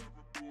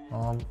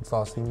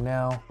 Install Steam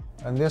now.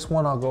 And this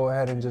one I'll go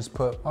ahead and just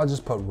put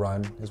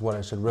run is what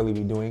I should really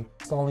be doing.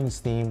 Installing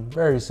Steam,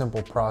 very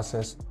simple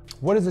process.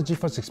 What is the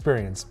GeForce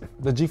Experience?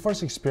 The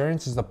GeForce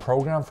Experience is the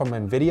program from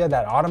NVIDIA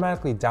that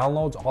automatically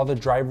downloads all the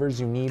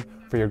drivers you need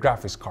for your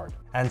graphics card.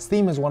 And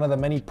Steam is one of the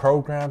many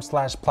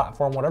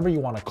programs/platform, whatever you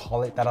want to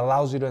call it, that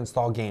allows you to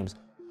install games.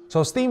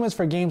 So Steam is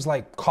for games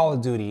like Call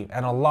of Duty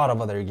and a lot of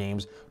other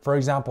games. For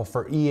example,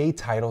 for EA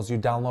titles, you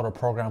download a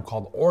program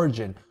called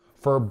Origin.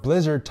 For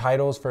Blizzard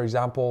titles, for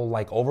example,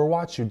 like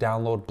Overwatch, you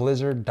download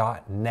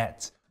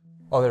blizzard.net.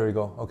 Oh, there we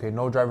go. Okay,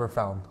 no driver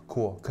found.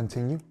 Cool,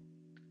 continue.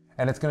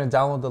 And it's gonna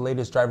download the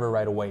latest driver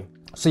right away.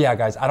 So yeah,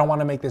 guys, I don't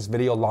wanna make this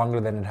video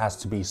longer than it has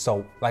to be.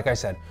 So like I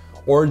said,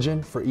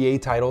 Origin for EA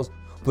titles,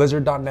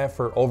 Blizzard.net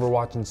for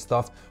Overwatch and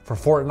stuff. For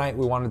Fortnite,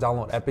 we want to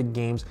download Epic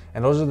Games,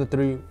 and those are the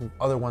 3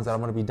 other ones that I'm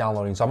going to be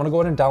downloading. So I'm going to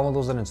go ahead and download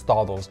those and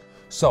install those.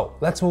 So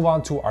let's move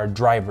on to our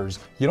drivers.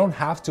 You don't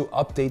have to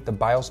update the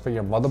BIOS for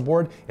your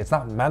motherboard. It's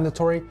not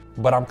mandatory,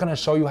 but I'm going to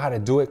show you how to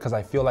do it because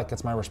I feel like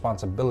it's my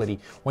responsibility.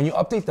 When you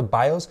update the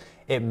BIOS,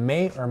 it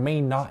may or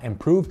may not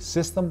improve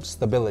system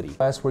stability.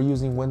 As we're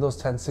using Windows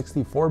 10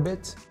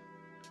 64-bit.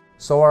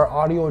 So our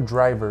audio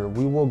driver,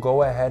 we will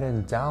go ahead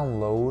and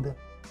download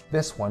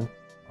this one.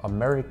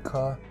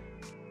 America.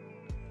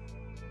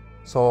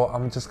 So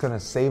I'm just gonna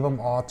save them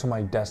all to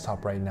my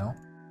desktop right now.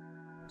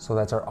 So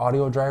that's our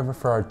audio driver.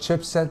 For our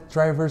chipset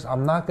drivers,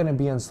 I'm not gonna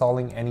be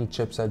installing any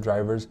chipset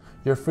drivers.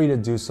 You're free to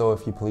do so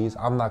if you please.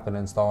 I'm not gonna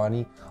install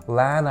any.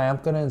 LAN, I am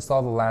gonna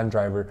install the LAN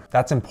driver.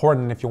 That's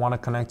important if you wanna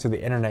connect to the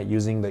internet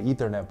using the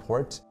Ethernet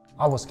port.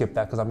 I will skip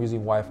that because I'm using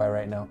Wi-Fi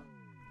right now.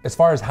 As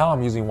far as how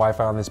I'm using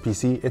Wi-Fi on this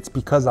PC, it's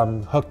because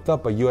I'm hooked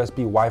up a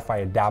USB Wi-Fi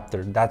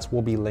adapter. That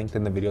will be linked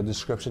in the video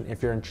description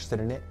if you're interested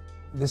in it.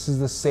 This is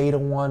the SATA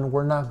one.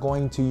 We're not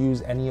going to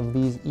use any of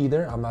these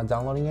either. I'm not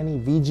downloading any.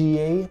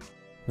 VGA,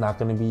 not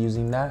gonna be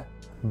using that.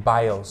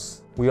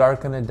 BIOS, we are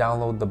gonna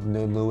download the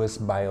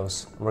newest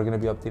BIOS. We're gonna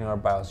be updating our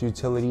BIOS.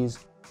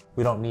 Utilities,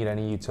 We don't need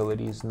any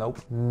utilities, nope.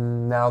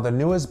 Now the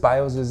newest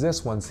BIOS is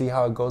this one. See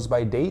how it goes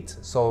by date?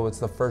 So it's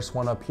the first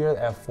one up here,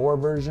 the F4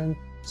 version.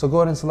 So go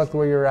ahead and select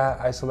where you're at.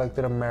 I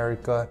selected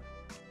America,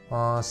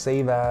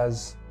 save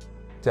as,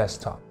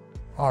 desktop.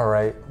 All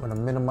right, I'm gonna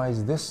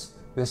minimize this.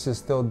 This is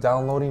still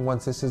downloading.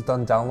 Once this is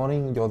done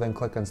downloading, you'll then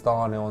click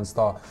install and it'll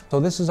install. So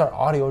this is our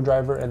audio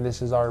driver and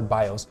this is our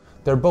BIOS.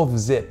 They're both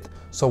zipped.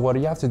 So what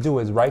you have to do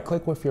is right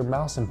click with your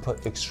mouse and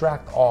put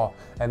extract all,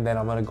 and then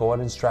I'm gonna go ahead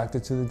and extract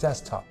it to the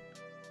desktop.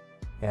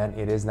 And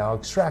it is now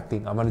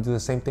extracting. I'm gonna do the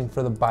same thing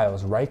for the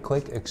BIOS. Right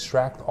click,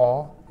 extract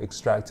all,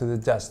 extract to the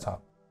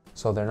desktop.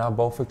 So they're now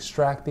both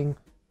extracting.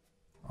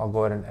 I'll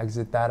go ahead and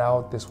exit that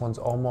out. This one's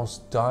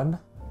almost done.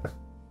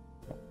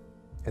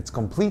 It's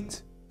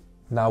complete.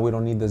 Now we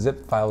don't need the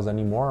zip files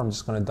anymore. I'm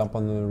just gonna dump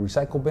on the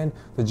recycle bin.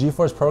 The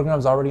GeForce program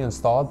is already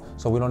installed,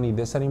 so we don't need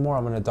this anymore.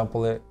 I'm gonna dump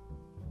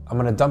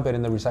it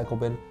in the recycle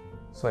bin.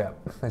 So yeah,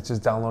 it's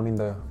just downloading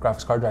the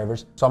graphics card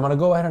drivers. So I'm gonna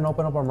go ahead and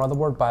open up our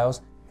motherboard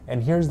BIOS,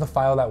 and here's the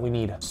file that we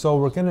need. So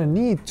we're gonna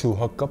need to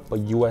hook up a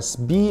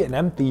USB, an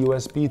empty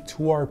USB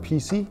to our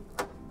PC.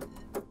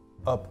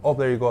 Oh,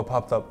 there you go, it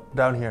popped up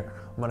down here.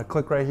 I'm gonna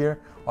click right here.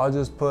 I'll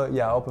just put,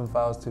 yeah, open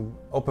files to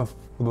open,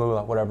 blah,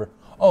 blah, whatever.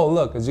 Oh,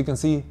 look, as you can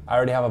see, I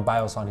already have a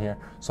BIOS on here.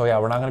 So yeah,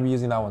 we're not gonna be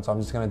using that one. So I'm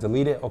just gonna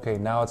delete it. Okay,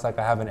 now it's like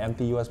I have an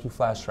empty USB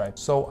flash drive.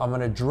 So I'm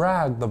gonna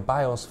drag the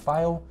BIOS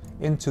file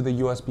into the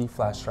USB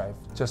flash drive,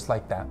 just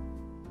like that.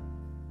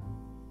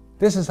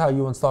 This is how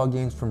you install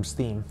games from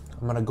Steam.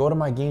 I'm gonna go to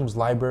my games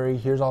library.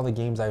 Here's all the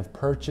games I've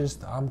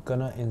purchased. I'm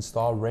gonna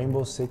install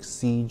Rainbow Six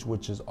Siege,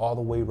 which is all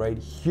the way right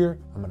here.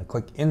 I'm gonna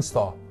click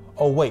install.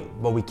 Oh wait,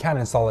 but we can't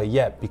install it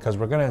yet because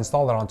we're gonna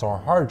install it onto our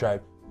hard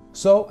drive.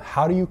 So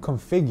how do you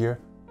configure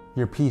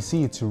your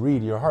PC to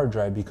read your hard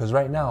drive? Because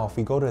right now, if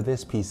we go to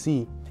this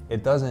PC,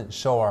 it doesn't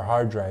show our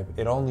hard drive.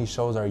 It only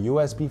shows our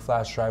USB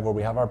flash drive where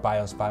we have our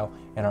BIOS file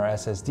and our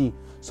SSD.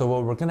 So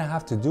what we're gonna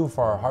have to do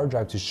for our hard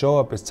drive to show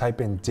up is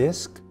type in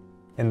disk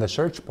in the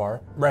search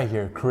bar right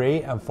here,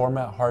 create and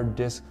format hard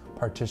disk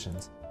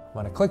partitions. I'm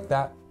gonna click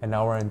that, and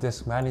now we're in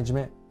disk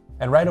management.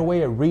 And right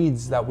away it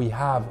reads that we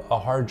have a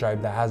hard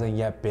drive that hasn't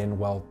yet been,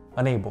 well,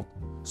 enabled.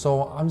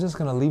 So I'm just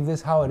gonna leave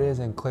this how it is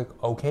and click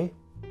OK.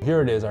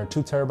 Here it is, our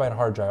 2 terabyte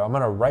hard drive. I'm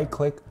gonna right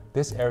click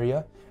this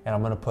area and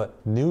I'm gonna put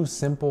new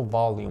simple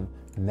volume.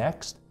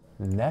 Next,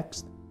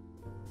 next.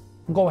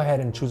 Go ahead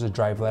and choose a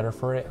drive letter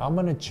for it. I'm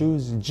gonna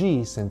choose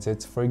G since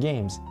it's for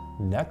games.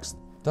 Next,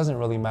 doesn't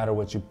really matter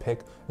what you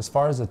pick. As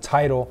far as the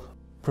title,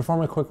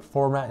 perform a quick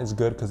format is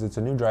good because it's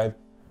a new drive.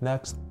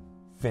 Next,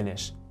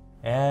 finish.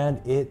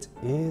 And it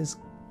is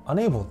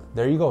enabled.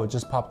 There you go, it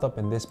just popped up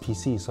in this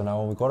PC. So now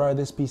when we go to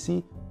this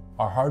PC,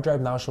 our hard drive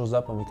now shows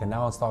up and we can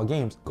now install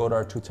games. Go to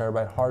our 2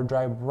 terabyte hard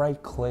drive,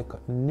 right click,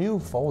 new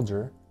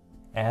folder,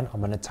 and I'm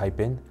gonna type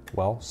in,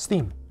 well,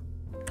 Steam.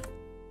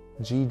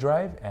 G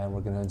drive, and we're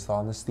gonna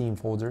install in the Steam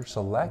folder,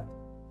 select,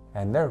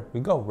 and there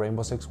we go.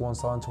 Rainbow Six will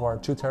install into our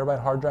 2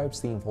 terabyte hard drive,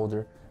 Steam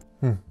folder.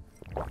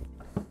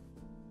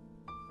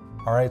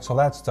 All right, so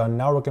that's done.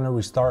 Now we're gonna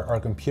restart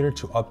our computer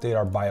to update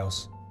our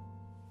BIOS.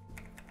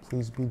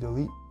 Please be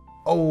delete.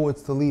 Oh,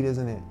 it's delete,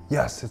 isn't it?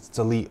 Yes, it's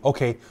delete.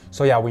 Okay,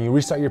 so yeah, when you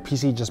restart your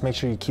PC, just make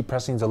sure you keep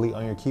pressing delete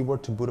on your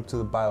keyboard to boot up to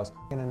the BIOS.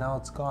 And now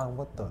it's gone,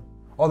 what the?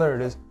 Oh, there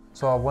it is.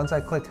 So once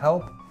I click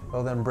help,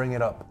 it'll then bring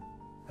it up.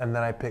 And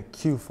then I pick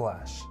Q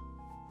flash.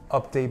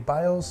 Update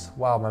BIOS.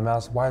 Wow, my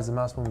mouse, why is the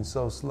mouse moving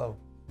so slow?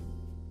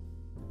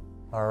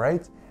 All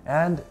right,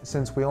 and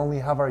since we only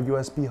have our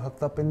USB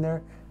hooked up in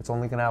there, it's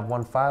only gonna have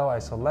one file. I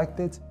select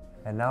it,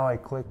 and now I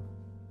click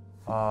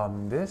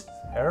this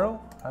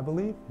arrow, I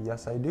believe.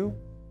 Yes, I do.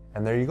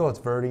 And there you go, it's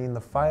verting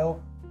the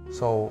file.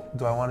 So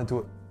do I want to do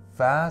it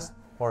fast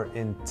or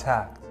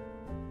intact?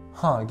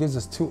 It gives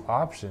us 2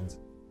 options.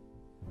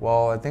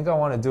 Well, I think I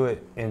want to do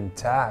it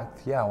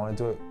intact. Yeah, I want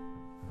to do it.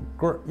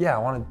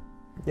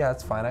 Yeah,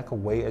 it's fine, I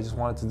could wait. I just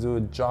wanted to do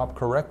a job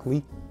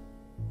correctly.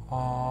 Yep,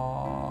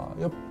 all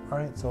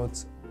right, so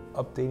it's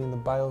updating the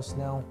BIOS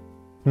now.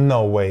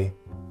 No way,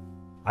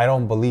 I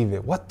don't believe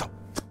it. What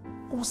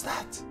was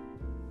that?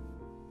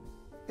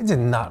 It did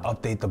not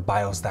update the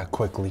BIOS that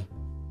quickly.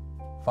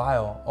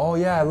 File, oh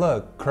yeah,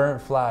 look,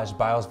 current flash,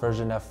 BIOS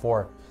version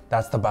F4.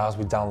 That's the BIOS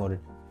we downloaded.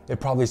 It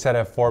probably said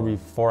F4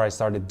 before I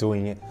started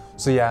doing it.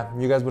 So yeah,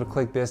 you guys would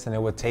click this and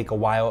it would take a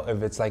while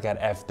if it's like at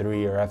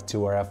F3 or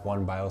F2 or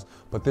F1 BIOS.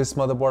 But this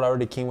motherboard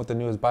already came with the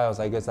newest BIOS.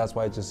 I guess that's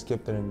why I just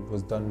skipped it and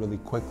was done really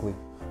quickly.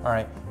 All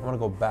right, I'm gonna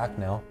go back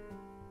now.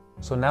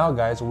 So now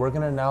guys, we're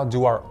gonna now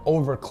do our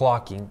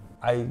overclocking.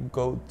 I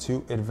go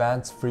to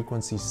advanced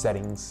frequency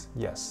settings,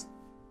 yes.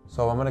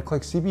 So I'm gonna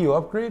click CPU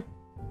upgrade,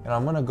 and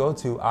I'm gonna go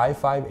to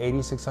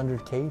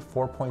i5-8600K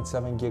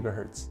 4.7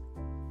 gigahertz.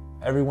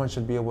 Everyone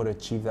should be able to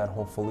achieve that,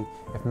 hopefully.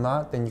 If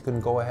not, then you can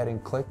go ahead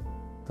and click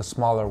the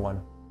smaller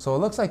one. So it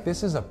looks like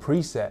this is a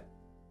preset,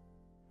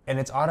 and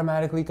it's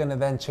automatically gonna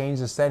then change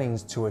the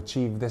settings to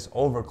achieve this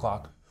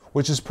overclock,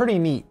 which is pretty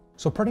neat.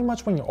 So pretty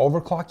much when you're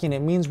overclocking,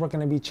 it means we're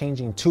going to be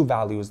changing two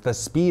values, the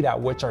speed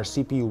at which our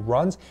CPU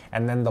runs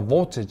and then the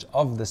voltage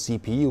of the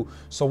CPU.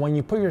 So when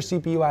you put your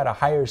CPU at a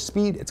higher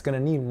speed, it's going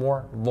to need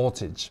more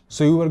voltage.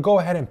 So you would go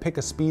ahead and pick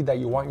a speed that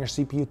you want your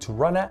CPU to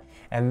run at,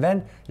 and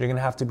then you're going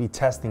to have to be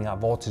testing at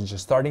voltages,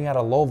 starting at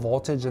a low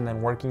voltage and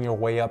then working your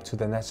way up to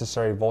the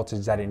necessary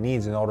voltage that it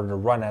needs in order to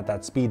run at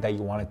that speed that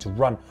you want it to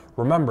run.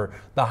 Remember,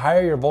 the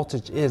higher your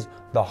voltage is,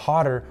 the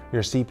hotter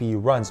your CPU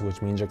runs,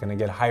 which means you're going to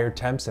get higher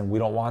temps, and we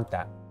don't want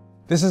that.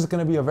 This is going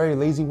to be a very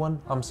lazy one.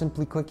 I'm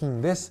simply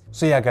clicking this.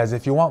 So yeah guys,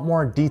 if you want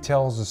more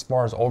details as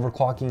far as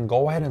overclocking,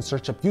 go ahead and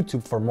search up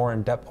YouTube for more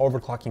in-depth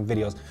overclocking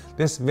videos.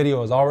 This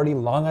video is already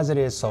long as it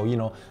is, so you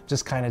know,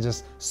 just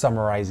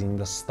summarizing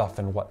the stuff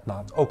and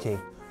whatnot. Okay,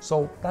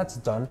 so that's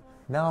done.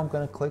 Now I'm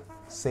gonna click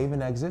save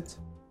and exit.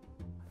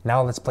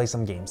 Now let's play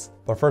some games.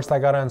 But first I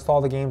gotta install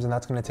the games, and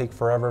that's gonna take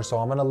forever. So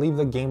I'm gonna leave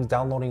the games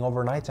downloading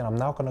overnight, and I'm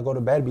now gonna go to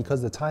bed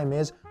because the time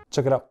is,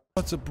 check it out.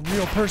 It's a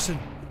real person.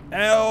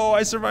 Oh,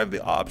 I survived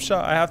the op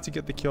shot. I have to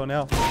get the kill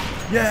now.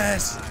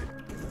 Yes!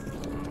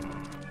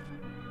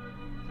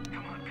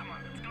 Come on,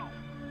 let's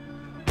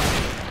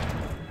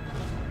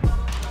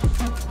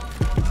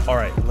go. All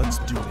right, let's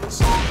do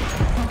this.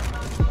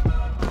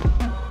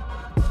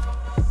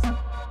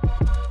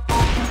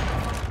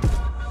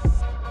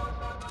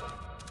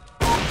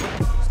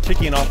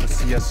 Kicking off the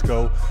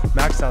CSGO,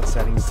 maxed out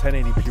settings,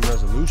 1080p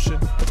resolution.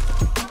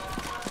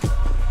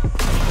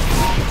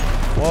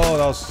 Whoa,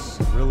 that was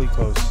really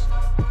close.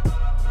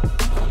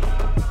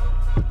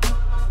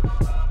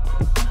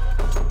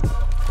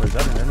 Oh, is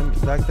that an enemy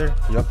back there?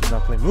 Yup, he's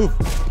not playing. Move!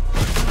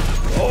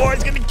 Oh,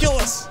 he's gonna kill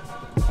us!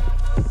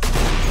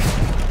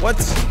 What?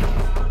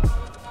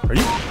 Are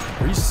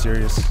you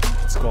serious?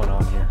 What's going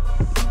on here?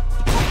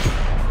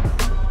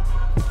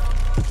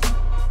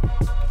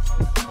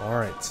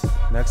 Alright,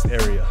 next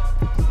area.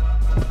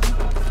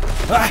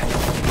 Ah!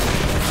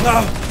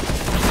 No!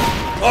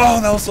 Oh,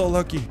 that was so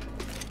lucky.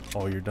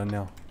 Oh, you're done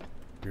now.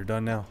 You're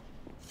done now.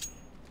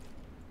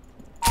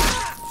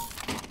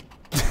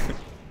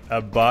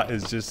 That bot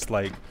is just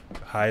like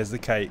high as the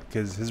kite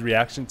because his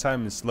reaction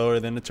time is slower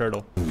than a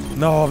turtle.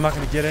 No, I'm not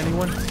gonna get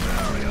anyone.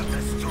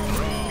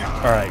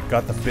 Alright,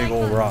 got the big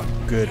old rock.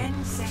 Good.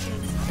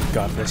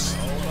 Got this.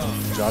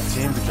 Good job,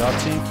 team. Good job,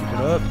 team. Keep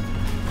it up.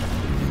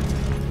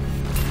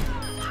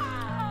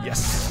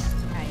 Yes.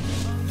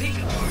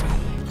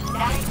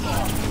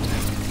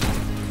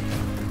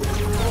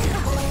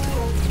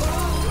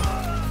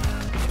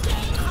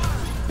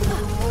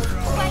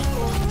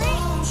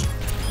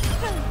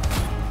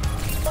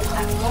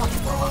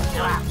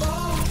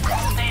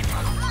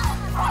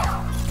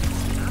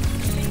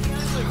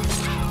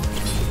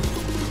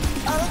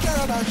 I don't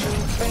care about you,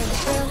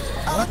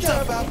 I don't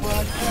care about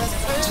what has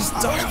been. I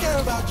don't care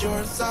about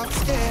your soft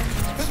skin,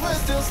 cause we're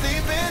still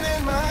sleeping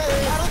in my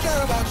head. I don't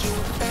care about you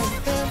and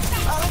him.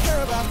 I don't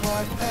care about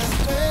what has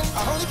been. I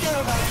only care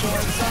about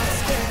your soft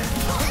skin,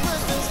 cause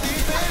we're still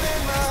sleeping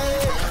in my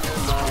head.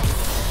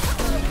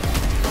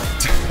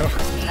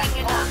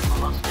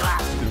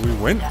 Did we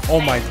win?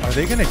 Oh my, are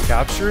they gonna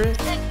capture it?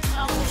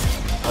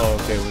 Oh,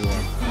 okay, we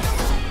won.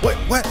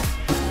 What?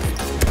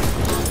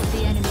 The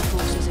enemy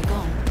forces are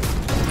gone.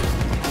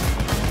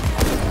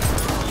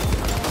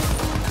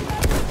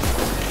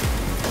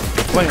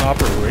 Playing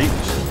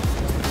Operation.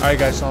 Alright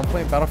guys, so I'm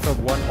playing Battlefield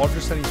 1,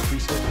 Ultra Settings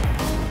preset.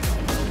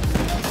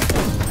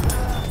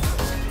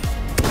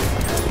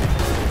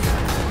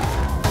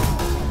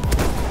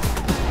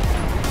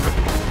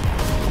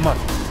 Come on.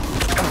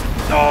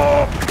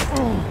 Oh!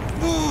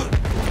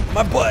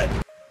 My butt!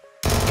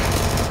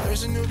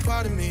 There's a new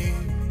part of me,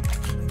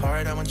 a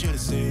part I want you to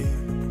see.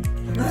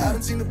 I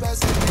haven't seen the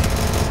best of me,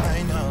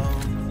 I know.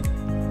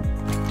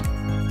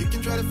 You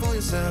can try to fool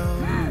yourself,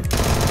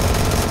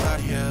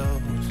 somebody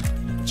else.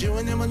 But you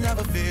and him will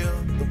never feel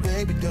the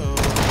way we do.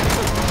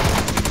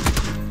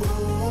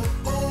 Ooh,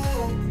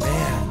 ooh,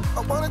 man, I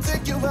wanna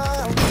take you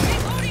out.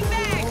 Reloading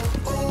back.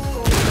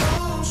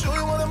 Show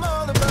you what I'm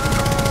all about.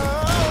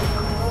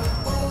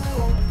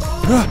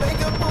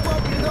 Make up for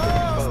what we know.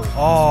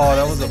 Oh,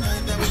 that was a... I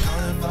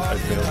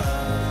failed.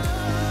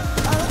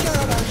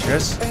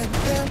 Yes?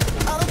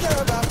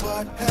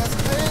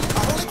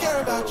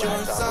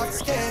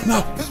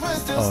 No!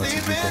 Oh, it's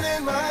too quick.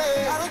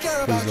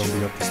 Please don't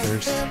be up the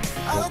stairs.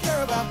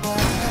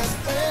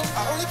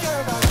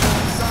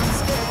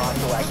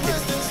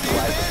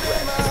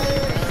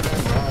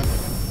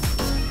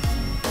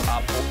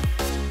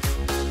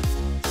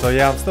 So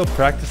yeah, I'm still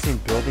practicing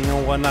building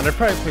and whatnot. I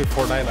probably play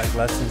Fortnite like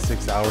less than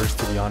 6 hours,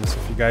 to be honest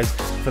with you guys.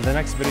 For the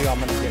next video, I'm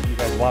gonna get you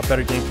guys a lot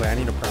better gameplay. I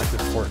need to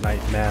practice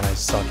Fortnite. Man, I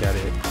suck at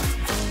it.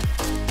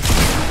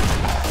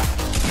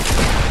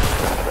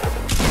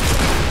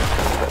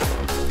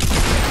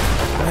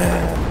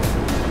 Man.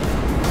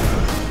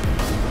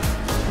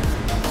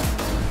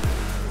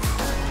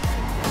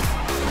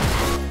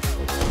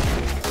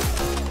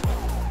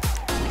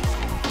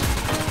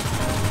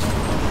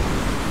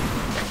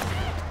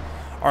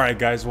 All right,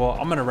 guys, well,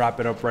 I'm gonna wrap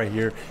it up right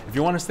here. If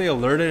you want to stay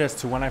alerted as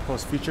to when I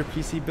post future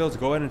PC builds,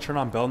 go ahead and turn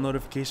on bell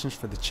notifications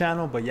for the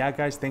channel. But yeah,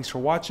 guys, thanks for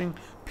watching.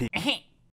 Peace.